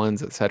ranked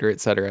ones, et cetera,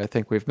 et cetera. I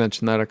think we've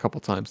mentioned that a couple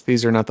times.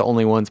 These are not the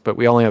only ones, but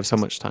we only have so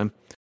much time.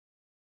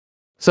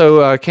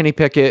 So Kenny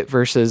Pickett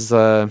versus...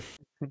 that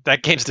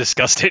game's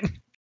disgusting.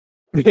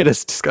 It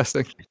is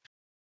disgusting.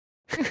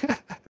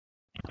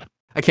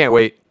 I can't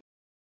wait.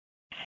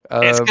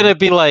 It's going to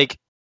be like...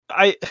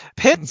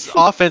 Pitt's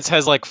offense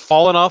has like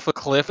fallen off a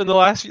cliff in the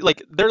last few...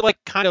 Like, they're like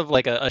kind of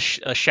like a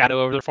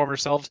shadow over their former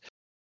selves.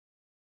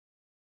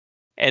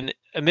 And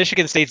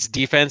Michigan State's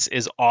defense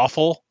is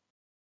awful.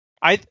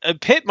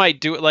 Pitt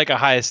might do it like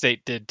Ohio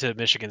State did to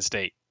Michigan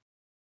State.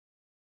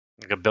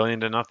 Like $1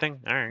 billion to nothing?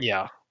 All right.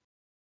 Yeah.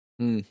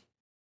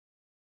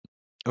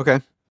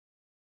 Okay.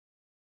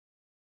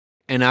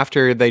 And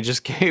after they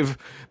just gave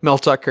Mel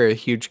Tucker a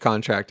huge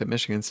contract at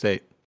Michigan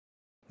State.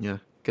 Yeah,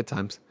 good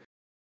times.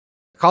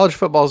 College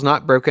football is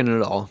not broken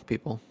at all,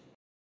 people.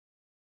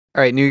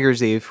 All right, New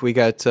Year's Eve. We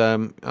got,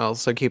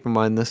 also keep in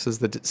mind, this is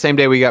the same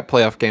day we got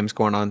playoff games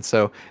going on.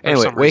 So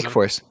anyway, Wake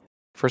Forest,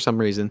 for some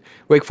reason.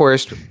 Wake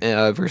Forest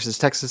versus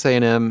Texas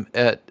A&M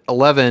at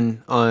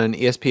 11 on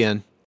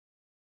ESPN.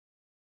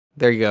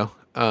 There you go.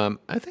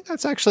 I think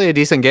that's actually a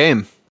decent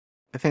game.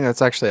 I think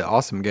that's actually an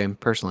awesome game,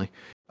 personally.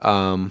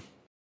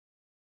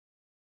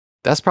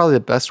 That's probably the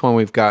best one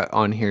we've got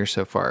on here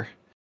so far,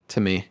 to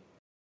me.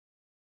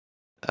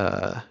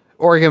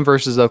 Oregon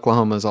versus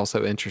Oklahoma is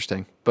also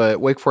interesting, but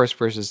Wake Forest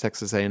versus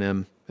Texas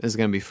A&M is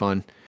going to be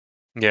fun.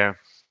 Yeah.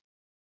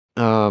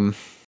 I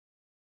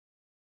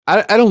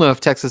don't know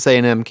if Texas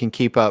A&M can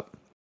keep up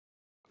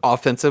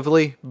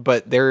offensively,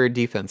 but their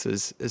defense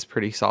is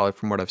pretty solid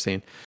from what I've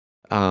seen.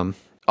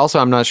 Also,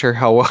 I'm not sure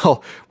how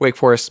well Wake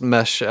Forest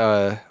mesh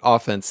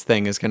offense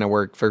thing is going to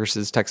work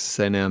versus Texas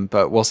A&M,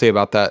 but we'll see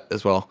about that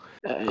as well.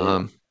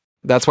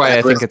 That's why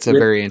I think it's a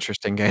very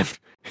interesting game.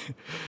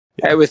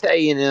 With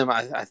A&M,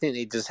 I think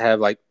they just have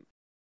like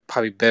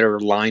probably better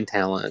line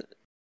talent.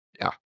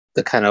 Yeah,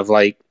 the kind of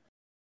like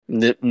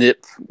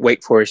nip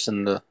Wake Forest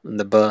in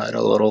the bud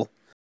a little.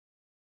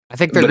 I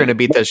think they're going to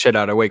beat the shit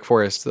out of Wake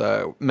Forest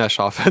mesh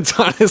offense,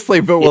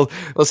 honestly. But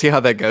we'll see how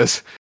that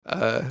goes.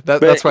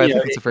 That's why I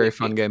think it's a very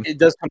fun game. It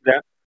does come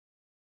down.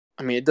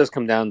 I mean, it does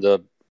come down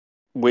to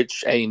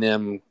which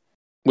A&M,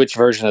 which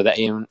version of the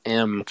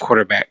A&M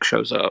quarterback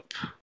shows up.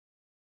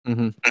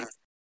 Mm-hmm.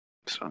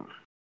 So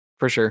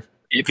for sure,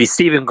 if he's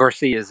Steven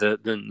Garcia,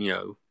 then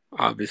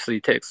obviously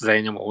Texas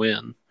A&M will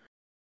win.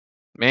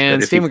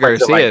 Man, Steven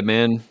Garcia,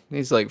 man,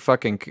 he's like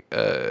fucking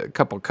a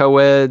couple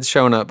co-eds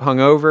showing up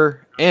hungover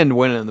and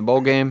winning the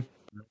bowl game.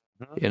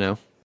 You know,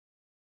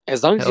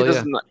 as long as he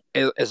doesn't,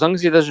 as long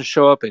as he doesn't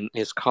show up in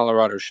his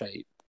Colorado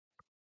shape.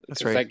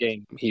 That's right. That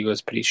game he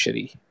was pretty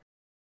shitty.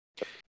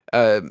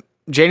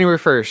 January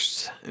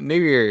 1st,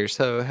 New Year's.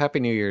 So happy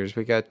New Year's.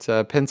 We got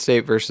Penn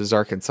State versus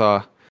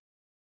Arkansas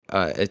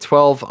at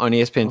 12 on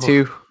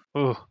ESPN2.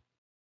 Ooh.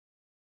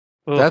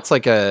 That's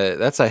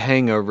a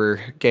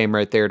hangover game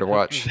right there to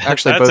watch.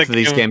 Actually, both of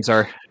these games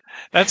are.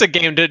 That's a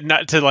game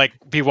to like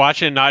be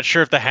watching, not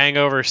sure if the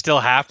hangover is still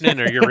happening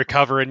or you're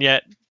recovering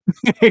yet.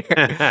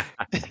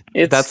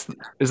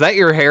 Is that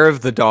your hair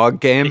of the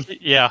dog game?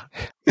 Yeah.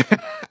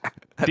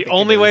 The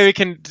only way we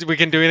can do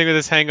anything with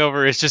this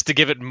hangover is just to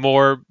give it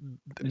more.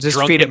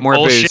 Just feed it more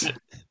bullshit. Booze.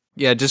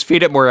 Yeah, just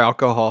feed it more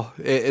alcohol.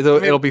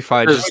 It'll be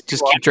fine. Just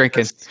keep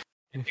drinking.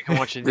 You can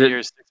watch a New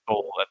Year's Six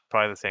Bowl at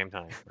probably the same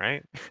time,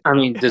 right? I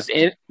mean, does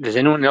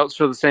anyone else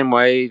feel the same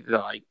way?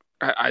 Like,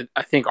 I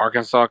think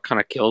Arkansas kind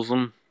of kills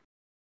them.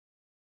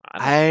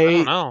 I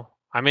don't know.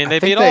 I mean, they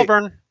beat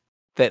Auburn.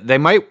 They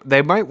might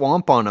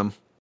womp on them.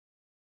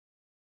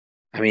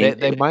 I mean,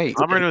 they might.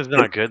 Auburn was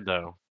not good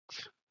though,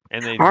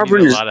 and they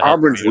Auburn's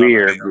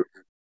weird.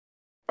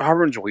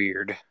 Auburn's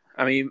weird.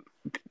 I mean,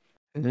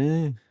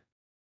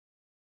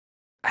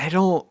 I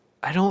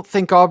don't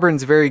think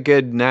Auburn's very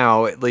good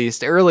now. At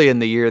least early in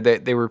the year,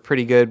 they were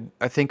pretty good.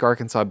 I think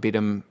Arkansas beat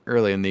them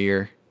early in the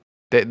year.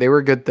 They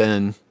were good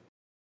then.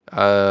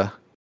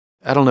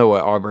 I don't know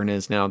what Auburn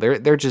is now.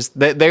 They're just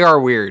they are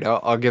weird.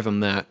 I'll give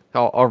them that.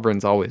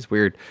 Auburn's always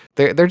weird.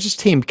 They're just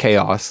team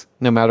chaos.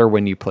 No matter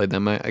when you play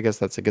them, I guess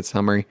that's a good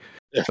summary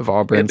of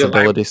Auburn's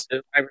abilities.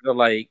 They're to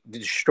like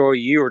destroy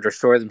you or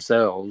destroy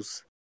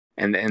themselves,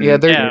 and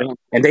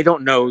they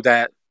don't know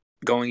that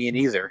going in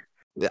either.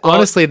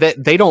 Honestly,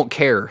 they don't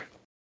care.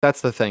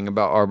 That's the thing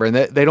about Auburn.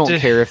 They don't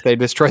care if they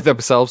destroy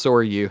themselves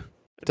or you.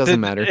 It doesn't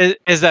matter.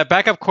 Is that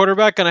backup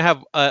quarterback going to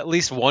have at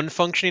least one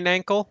functioning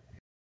ankle?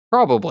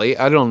 Probably.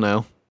 I don't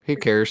know. Who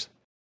cares?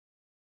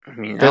 I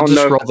mean, they'll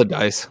just roll the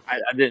dice. I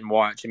didn't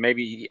watch. And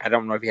maybe I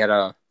don't know if he had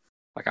a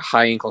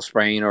high ankle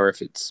sprain or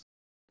if it's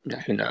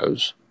who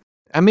knows.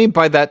 I mean,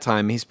 by that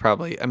time he's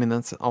probably. I mean,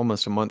 that's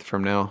almost a month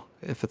from now.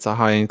 If it's a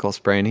high ankle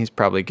sprain, he's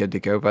probably good to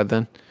go by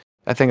then.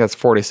 I think that's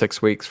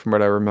 46 weeks from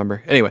what I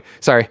remember. Anyway,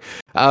 sorry.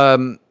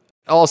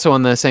 Also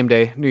on the same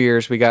day, New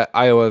Year's, we got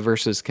Iowa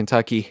versus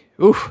Kentucky.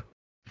 Ooh.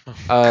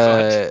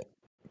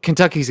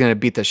 Kentucky's going to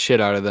beat the shit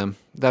out of them.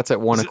 That's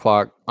at 1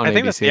 o'clock on ABC. I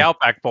think that's the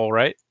Outback Bowl,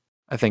 right?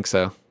 I think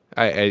so.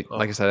 Like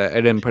I said, I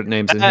didn't put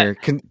names in here.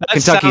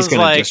 Kentucky's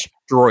going to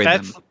destroy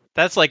them.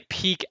 That's like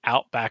peak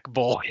Outback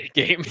Bowl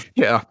game.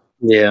 Yeah.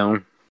 Yeah.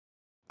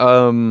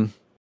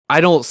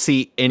 I don't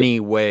see any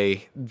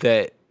way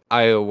that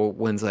Iowa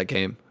wins that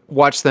game.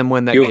 Watch them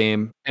win that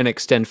game and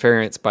extend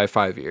Ferentz by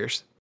 5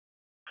 years.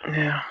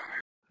 Yeah.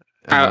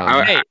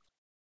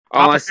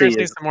 All I see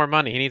is some more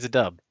money. He needs a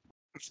dub.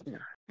 Yeah.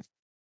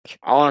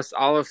 All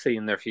I see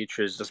in their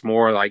future is just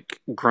more like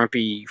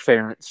grumpy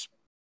Ferentz,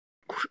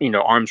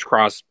 arms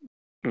crossed,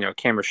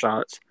 camera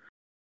shots.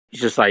 He's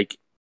just like,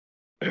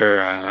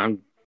 no,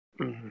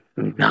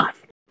 not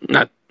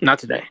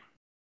today.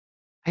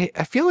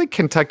 I feel like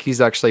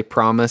Kentucky's actually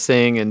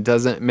promising and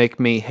doesn't make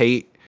me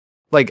hate.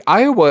 Like,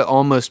 Iowa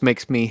almost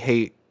makes me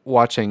hate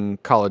watching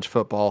college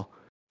football.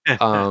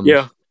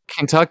 Yeah.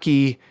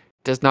 Kentucky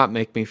does not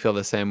make me feel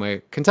the same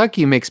way.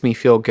 Kentucky makes me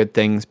feel good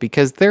things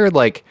because they're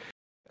like,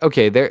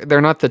 okay,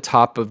 they're not the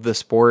top of the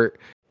sport,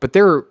 but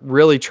they're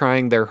really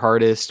trying their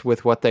hardest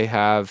with what they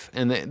have,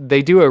 and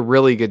they do a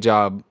really good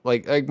job.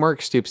 Like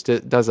Mark Stoops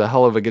does a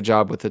hell of a good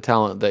job with the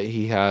talent that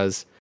he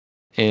has,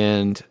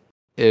 and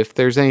if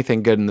there's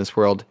anything good in this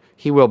world,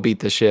 he will beat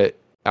the shit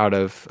out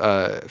of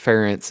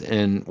Ferentz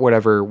in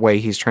whatever way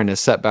he's trying to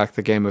set back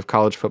the game of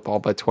college football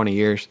by 20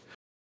 years.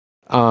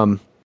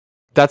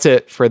 That's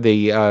it for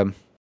the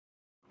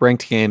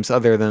ranked games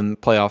other than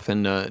playoff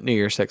and New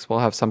Year's 6. We'll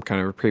have some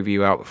kind of a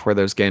preview out before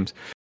those games.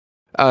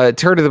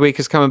 Turd of the Week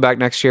is coming back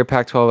next year.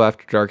 Pac-12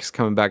 After Dark is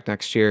coming back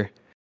next year.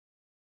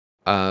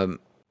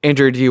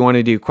 Andrew, do you want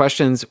to do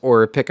questions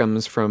or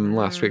pick'ems from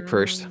last week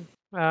first?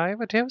 I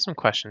have some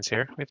questions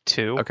here. We have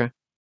two. Okay.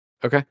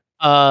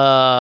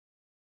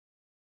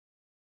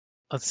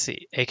 Let's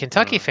see. A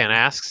Kentucky fan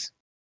asks,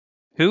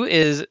 who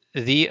is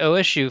the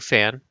OSU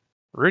fan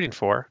rooting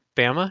for,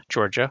 Bama,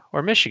 Georgia,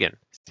 or Michigan,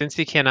 since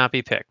he cannot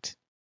be picked?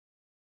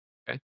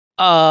 Okay.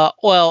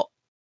 Well,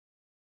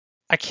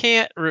 I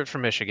can't root for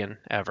Michigan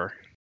ever.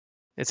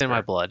 It's in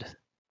my blood.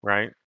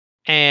 Right.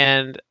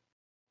 And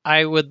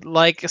I would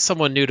like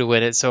someone new to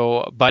win it,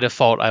 so by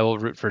default, I will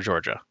root for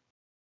Georgia.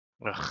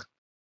 Ugh.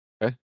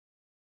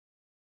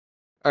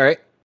 All right.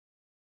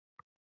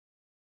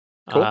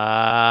 Cool.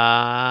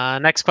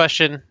 Next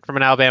question from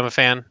an Alabama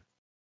fan.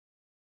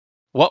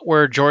 What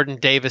were Jordan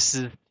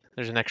Davis's,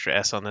 there's an extra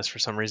S on this for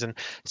some reason,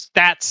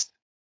 stats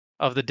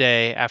of the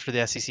day after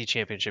the SEC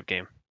championship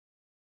game?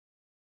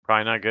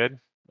 Probably not good.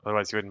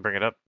 Otherwise, he wouldn't bring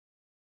it up.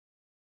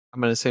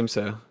 I'm going to assume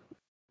so.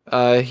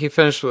 He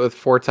finished with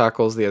 4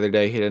 tackles the other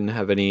day. He didn't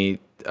have any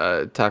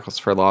tackles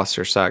for loss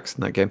or sacks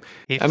in that game.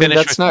 He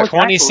finished with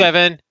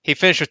 27. He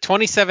finished with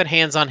 27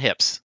 hands on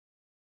hips.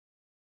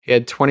 He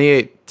had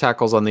 28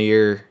 tackles on the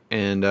year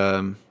and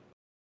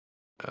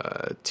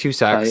 2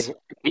 sacks.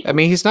 I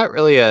mean, he's not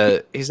really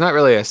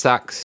a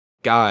sacks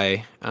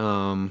guy.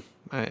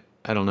 I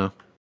don't know.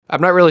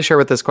 I'm not really sure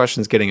what this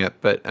question's getting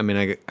at, but I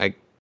mean, I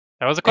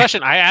that was a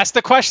question. I asked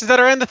the questions that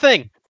are in the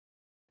thing.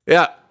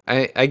 Yeah,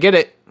 I get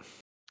it.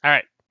 All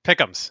right,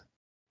 pick'ems.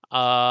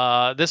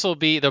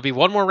 There'll be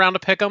one more round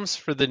of pick'ems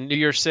for the New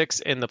Year's Six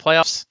in the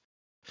playoffs.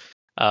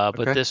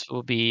 But this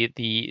will be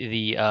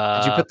the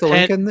Did you put the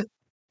link in?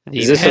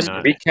 Is this a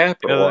recap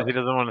or what? He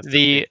doesn't want to.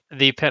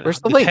 The pen. Where's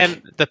the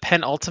link? The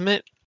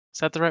penultimate. Is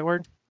that the right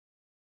word?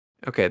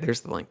 Okay,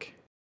 there's the link.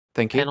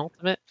 Thank you.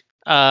 Penultimate.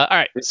 All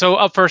right. So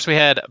up first we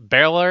had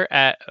Baylor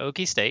at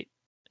Okie State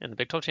in the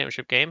Big 12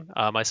 championship game.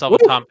 Myself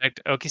and Tom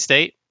picked Okie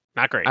State.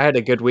 Not great. I had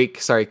a good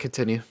week. Sorry,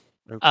 continue.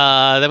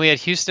 Then we had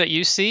Houston at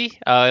UC,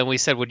 and we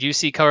said, would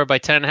UC cover by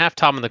 10.5?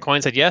 Tom and the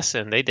coin said yes,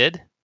 and they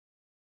did.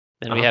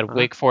 Then we had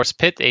Wake Forest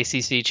Pitt,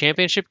 ACC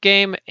championship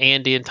game.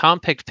 Andy and Tom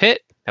picked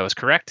Pitt. That was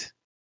correct.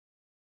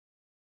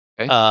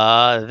 Okay.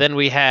 Then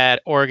we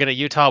had Oregon at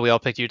Utah. We all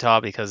picked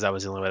Utah because that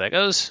was the only way that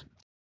goes.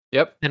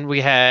 Yep. Then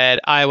we had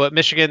Iowa at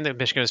Michigan.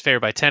 Michigan was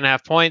favored by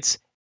 10.5 points.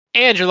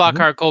 And your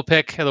Lockhart goal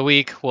pick of the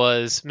week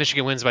was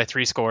Michigan wins by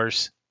 3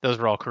 scores. Those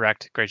were all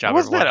correct. Great job. What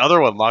was that other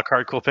one?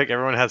 Lockhart cool pick.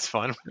 Everyone has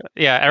fun.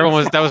 Yeah, everyone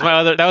was. That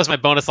was my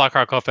bonus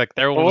Lockhart cool pick.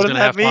 Everyone was going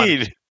to have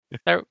mean?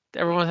 fun.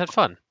 Everyone had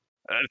fun.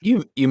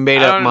 You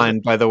made up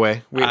mine, by the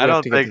way. I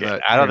don't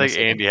think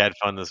Andy had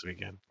fun this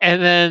weekend.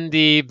 And then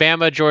the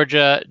Bama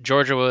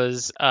Georgia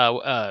was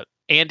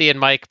Andy and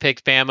Mike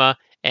picked Bama,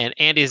 and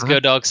Andy's Go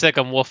Dog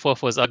Sick'em Woof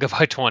Woof was Ugga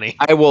by 20.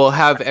 I will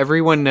have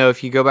everyone know,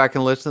 if you go back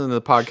and listen to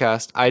the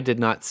podcast, I did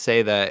not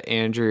say that.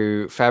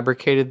 Andrew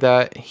fabricated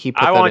that. He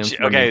put that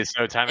in. Okay,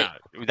 so time out.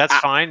 That's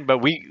fine,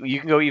 but you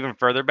can go even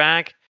further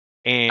back.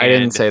 And I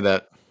didn't say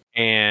that.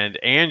 And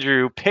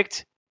Andrew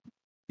picked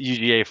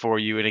UGA for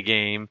you in a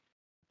game,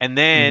 and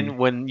then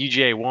when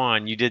UGA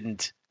won, you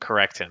didn't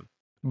correct him.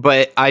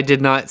 But I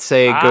did not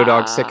say Go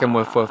Dog Sick'em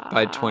Woof Woof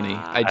by 20.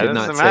 I did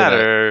not say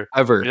that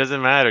ever. It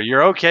doesn't matter.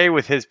 You're okay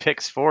with his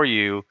picks for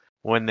you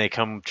when they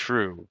come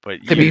true.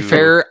 But to be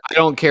fair, I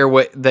don't care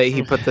that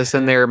he put this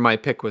in there. My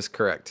pick was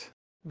correct,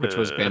 which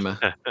was Bama.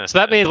 So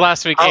that means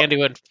last week Andy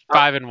went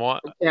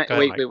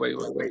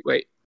 5-1.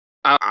 Wait.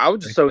 I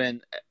was just so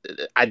in.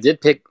 I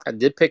did pick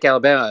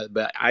Alabama,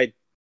 but I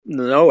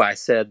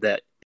said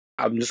that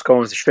I'm just going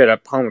with a straight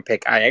up homer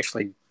pick. I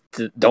actually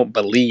don't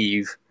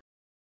believe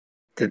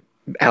that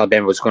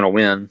Alabama was going to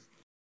win.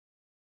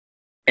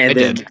 And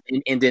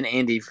then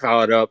Andy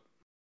followed up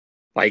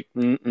like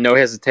no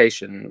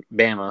hesitation,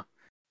 Bama.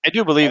 I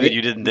do believe that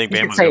you didn't think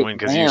Bama was going to win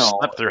because you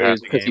slept through half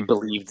the game. He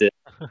believed it.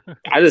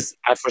 I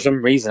for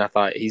some reason I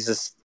thought he's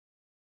just.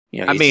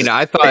 I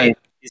thought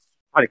he's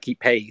trying to keep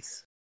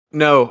pace.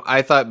 No,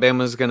 I thought Bama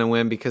was going to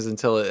win because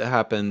until it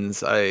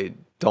happens, I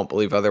don't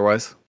believe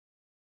otherwise.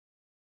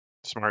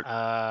 Smart.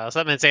 So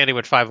that means Andy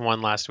went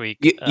 5-1 last week.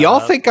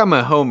 Y'all think I'm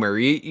a homer?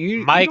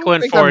 Mike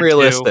went 4-2. I'm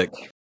realistic.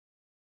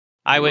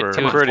 I went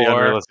 2-4. Pretty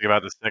unrealistic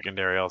about the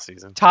secondary all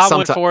season. Tom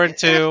went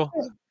 4-2.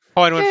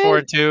 Coin went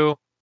 4-2.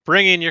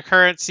 Bringing your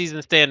current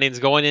season standings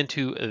going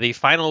into the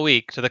final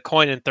week to the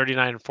Coin in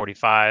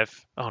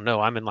 39-45. Oh no,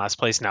 I'm in last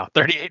place now.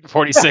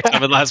 38-46.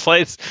 I'm in last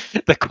place.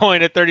 The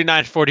Coin at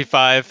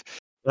 39-45.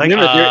 I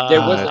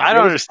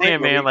don't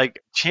understand, man.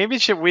 Like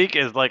championship week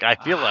is like I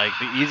feel like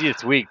the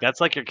easiest week. That's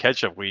like your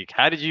catch-up week.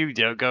 How did you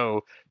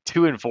go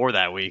 2-4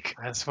 that week?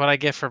 That's what I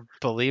get for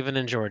believing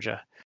in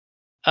Georgia.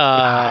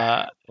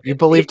 You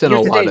believed in a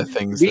lot of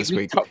things this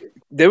week.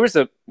 There was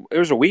a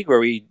week where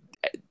we,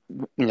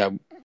 I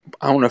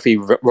don't know if he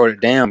wrote it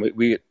down, but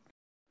we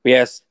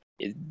asked,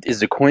 is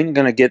the Coin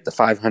going to get the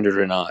 500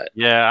 or not?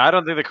 Yeah, I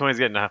don't think the Coin's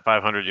getting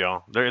 500,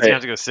 y'all. It's going to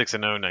have to go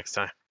 6-0 next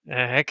time.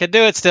 It could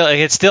do it still.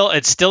 It's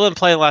still in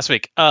play last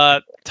week.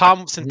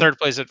 Tom's in third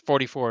place at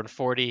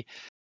 44-40.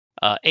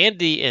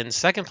 Andy in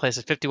second place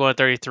at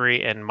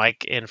 51-33, and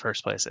Mike in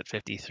first place at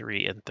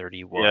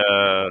 53-31.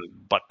 Yeah,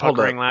 butt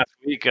puckering last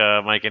week,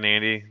 Mike and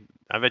Andy.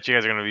 I bet you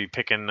guys are going to be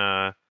picking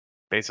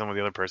based on what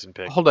the other person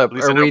picked. Hold up,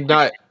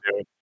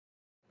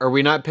 are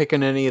we not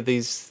picking any of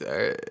these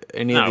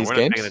games?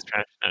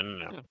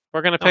 No.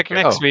 We're going to pick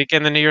next week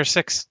in the New Year's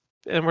Six,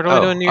 and we're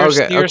only doing New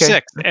Year's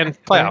Six and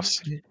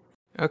playoffs.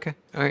 Okay,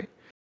 all right.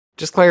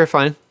 Just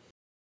clarifying.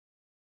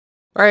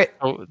 All right.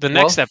 So the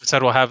next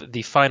episode will have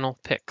the final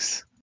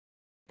picks.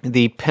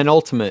 The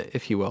penultimate,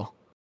 if you will.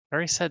 I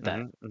already said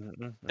that.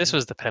 This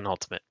was the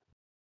penultimate.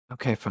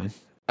 Okay, fine.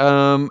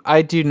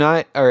 I do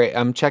not. All right,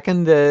 I'm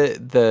checking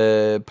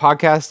the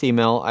podcast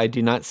email. I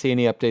do not see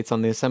any updates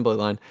on the assembly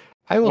line.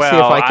 I will see if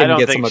I can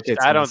get some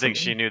updates. I don't think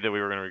she knew that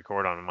we were going to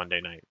record on a Monday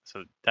night,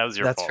 so that was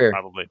your fault, fair.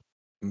 Probably.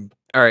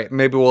 All right,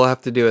 maybe we'll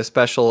have to do a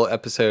special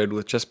episode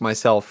with just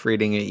myself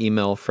reading an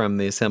email from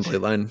the assembly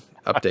line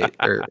update,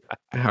 or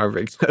however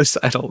it goes.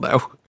 I don't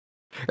know.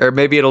 Or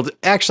maybe it'll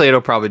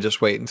probably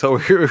just wait until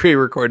we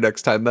record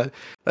next time.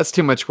 That's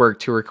too much work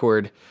to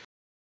record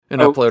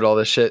and upload all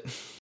this shit.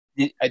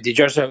 Did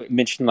you also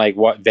mention like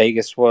what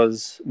Vegas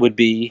would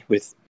be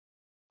with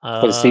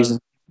for the season?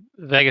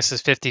 Vegas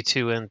is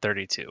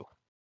 52-32,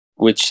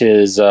 which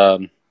is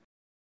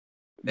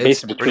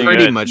basically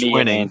pretty much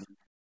winning.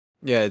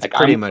 Yeah, it's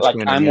pretty much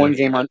winning.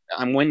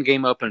 I'm one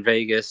game up in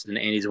Vegas, and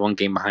Andy's one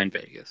game behind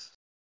Vegas.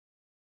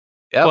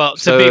 Yep. Well,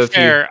 to be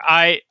fair,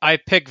 I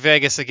pick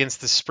Vegas against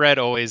the spread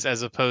always,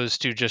 as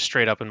opposed to just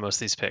straight up in most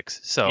of these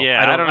picks. So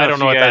yeah, I don't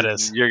know what that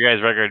is. Your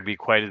guys' record would be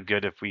quite as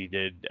good if we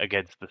did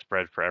against the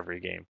spread for every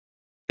game.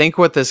 I think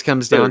what this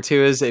comes down to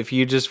is if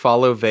you just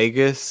follow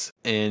Vegas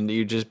and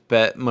you just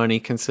bet money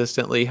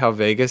consistently how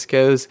Vegas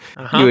goes,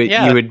 you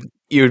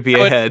would be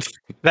ahead.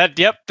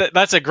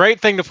 That's a great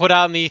thing to put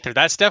out in the ether.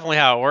 That's definitely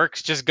how it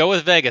works. Just go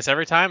with Vegas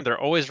every time. They're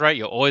always right.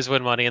 You'll always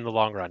win money in the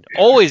long run.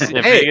 Always.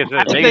 Vegas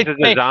is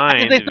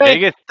designed.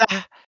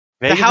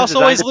 The house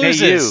always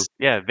loses.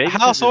 Yeah, Vegas the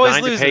house always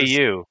loses. To pay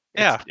you.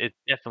 Yeah, it's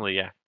definitely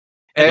In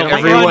the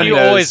long run, you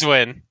always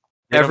win.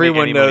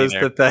 Everyone knows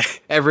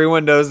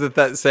everyone knows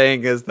that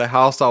saying is the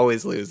house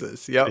always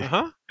loses. Yep.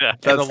 Yeah.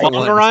 In the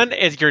long run,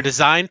 you're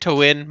designed to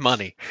win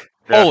money.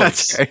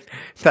 Always.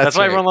 That's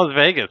why everyone loves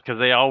Vegas, because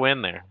they all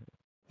win there.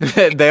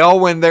 They all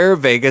win there.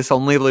 Vegas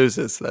only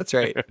loses. That's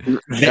right.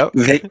 Yep.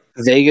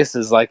 Vegas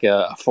is like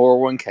a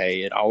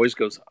 401k. It always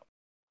goes up.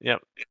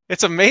 Yep.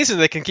 It's amazing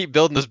they can keep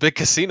building those big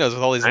casinos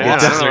with all these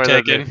losses they're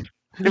taking.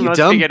 You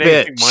dumb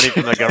bitch. Money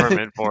from the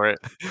government for it.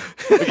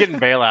 We're getting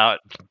bailout.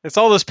 It's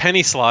all those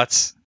penny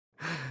slots.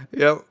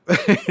 Yep.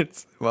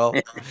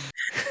 Probably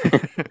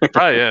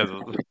is.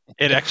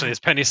 It actually is.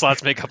 Penny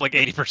slots make up like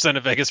 80%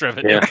 of Vegas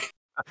revenue. Yeah.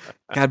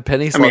 God,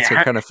 penny slots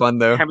are kind of fun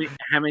though. How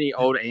many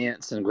old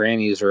aunts and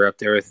grannies are up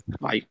there with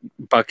like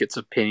buckets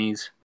of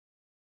pennies?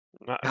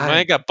 I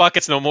ain't got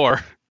buckets no more.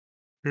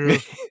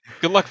 Good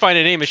luck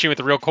finding any machine with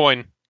a real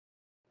coin.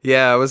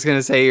 Yeah, I was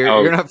gonna say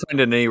you're not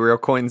finding any real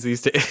coins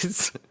these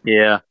days.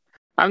 Yeah,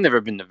 I've never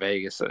been to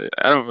Vegas. So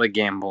I don't really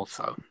gamble,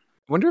 so.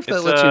 Wonder if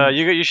that lets you.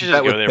 You should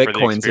just go there for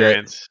the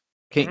experience.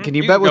 Can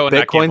you bet with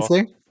Bitcoins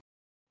there?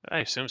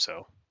 I assume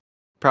so.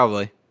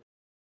 Probably.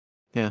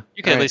 Yeah.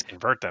 You can at least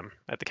convert them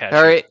at the cash.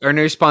 All right. Our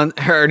new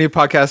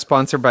podcast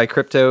sponsored by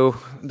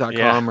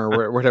Crypto.com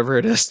or whatever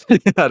it is. I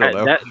don't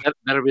know.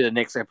 That'll be the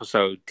next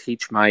episode.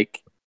 Teach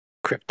Mike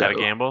crypto. How to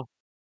gamble?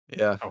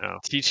 Yeah. Oh, no.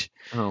 Teach.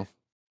 Oh.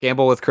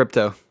 Gamble with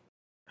crypto.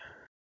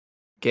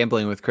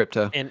 Gambling with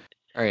crypto. All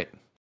right.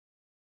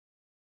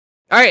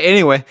 All right.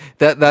 Anyway,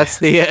 that's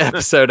the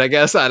episode. I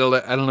guess I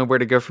don't know where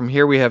to go from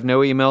here. We have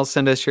no emails.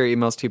 Send us your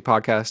emails to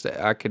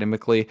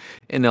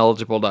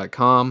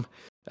podcast@academicallyineligible.com.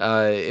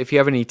 If you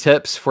have any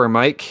tips for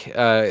Mike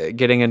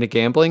getting into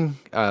gambling,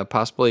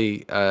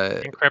 possibly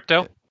in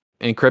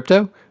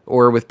crypto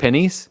or with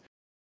pennies,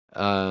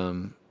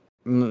 send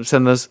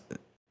those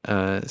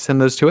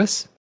to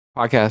us.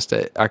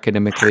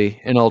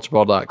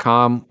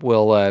 Podcast@academicallyineligible.com.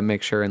 We'll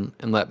make sure and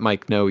let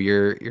Mike know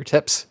your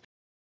tips.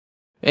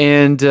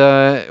 And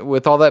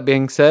with all that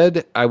being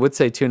said, I would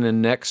say tune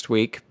in next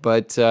week,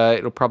 but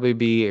it'll probably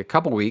be a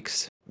couple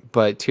weeks.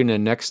 But tune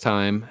in next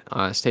time.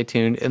 Stay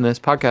tuned in this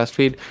podcast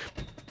feed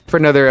for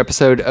another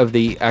episode of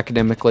the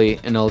Academically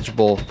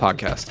Ineligible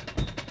podcast.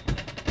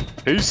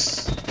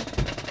 Peace.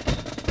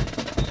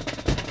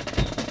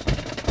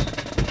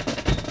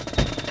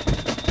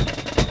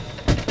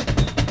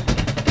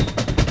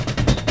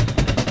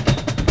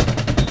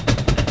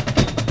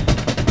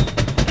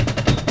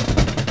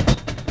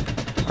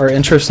 Our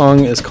intro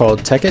song is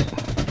called Tech It.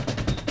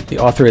 The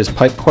author is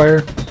Pipe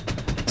Choir.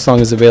 The song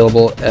is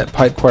available at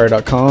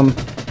pipechoir.com,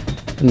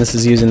 and this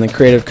is using the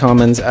Creative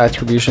Commons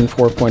Attribution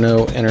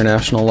 4.0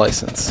 International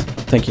License.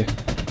 Thank you.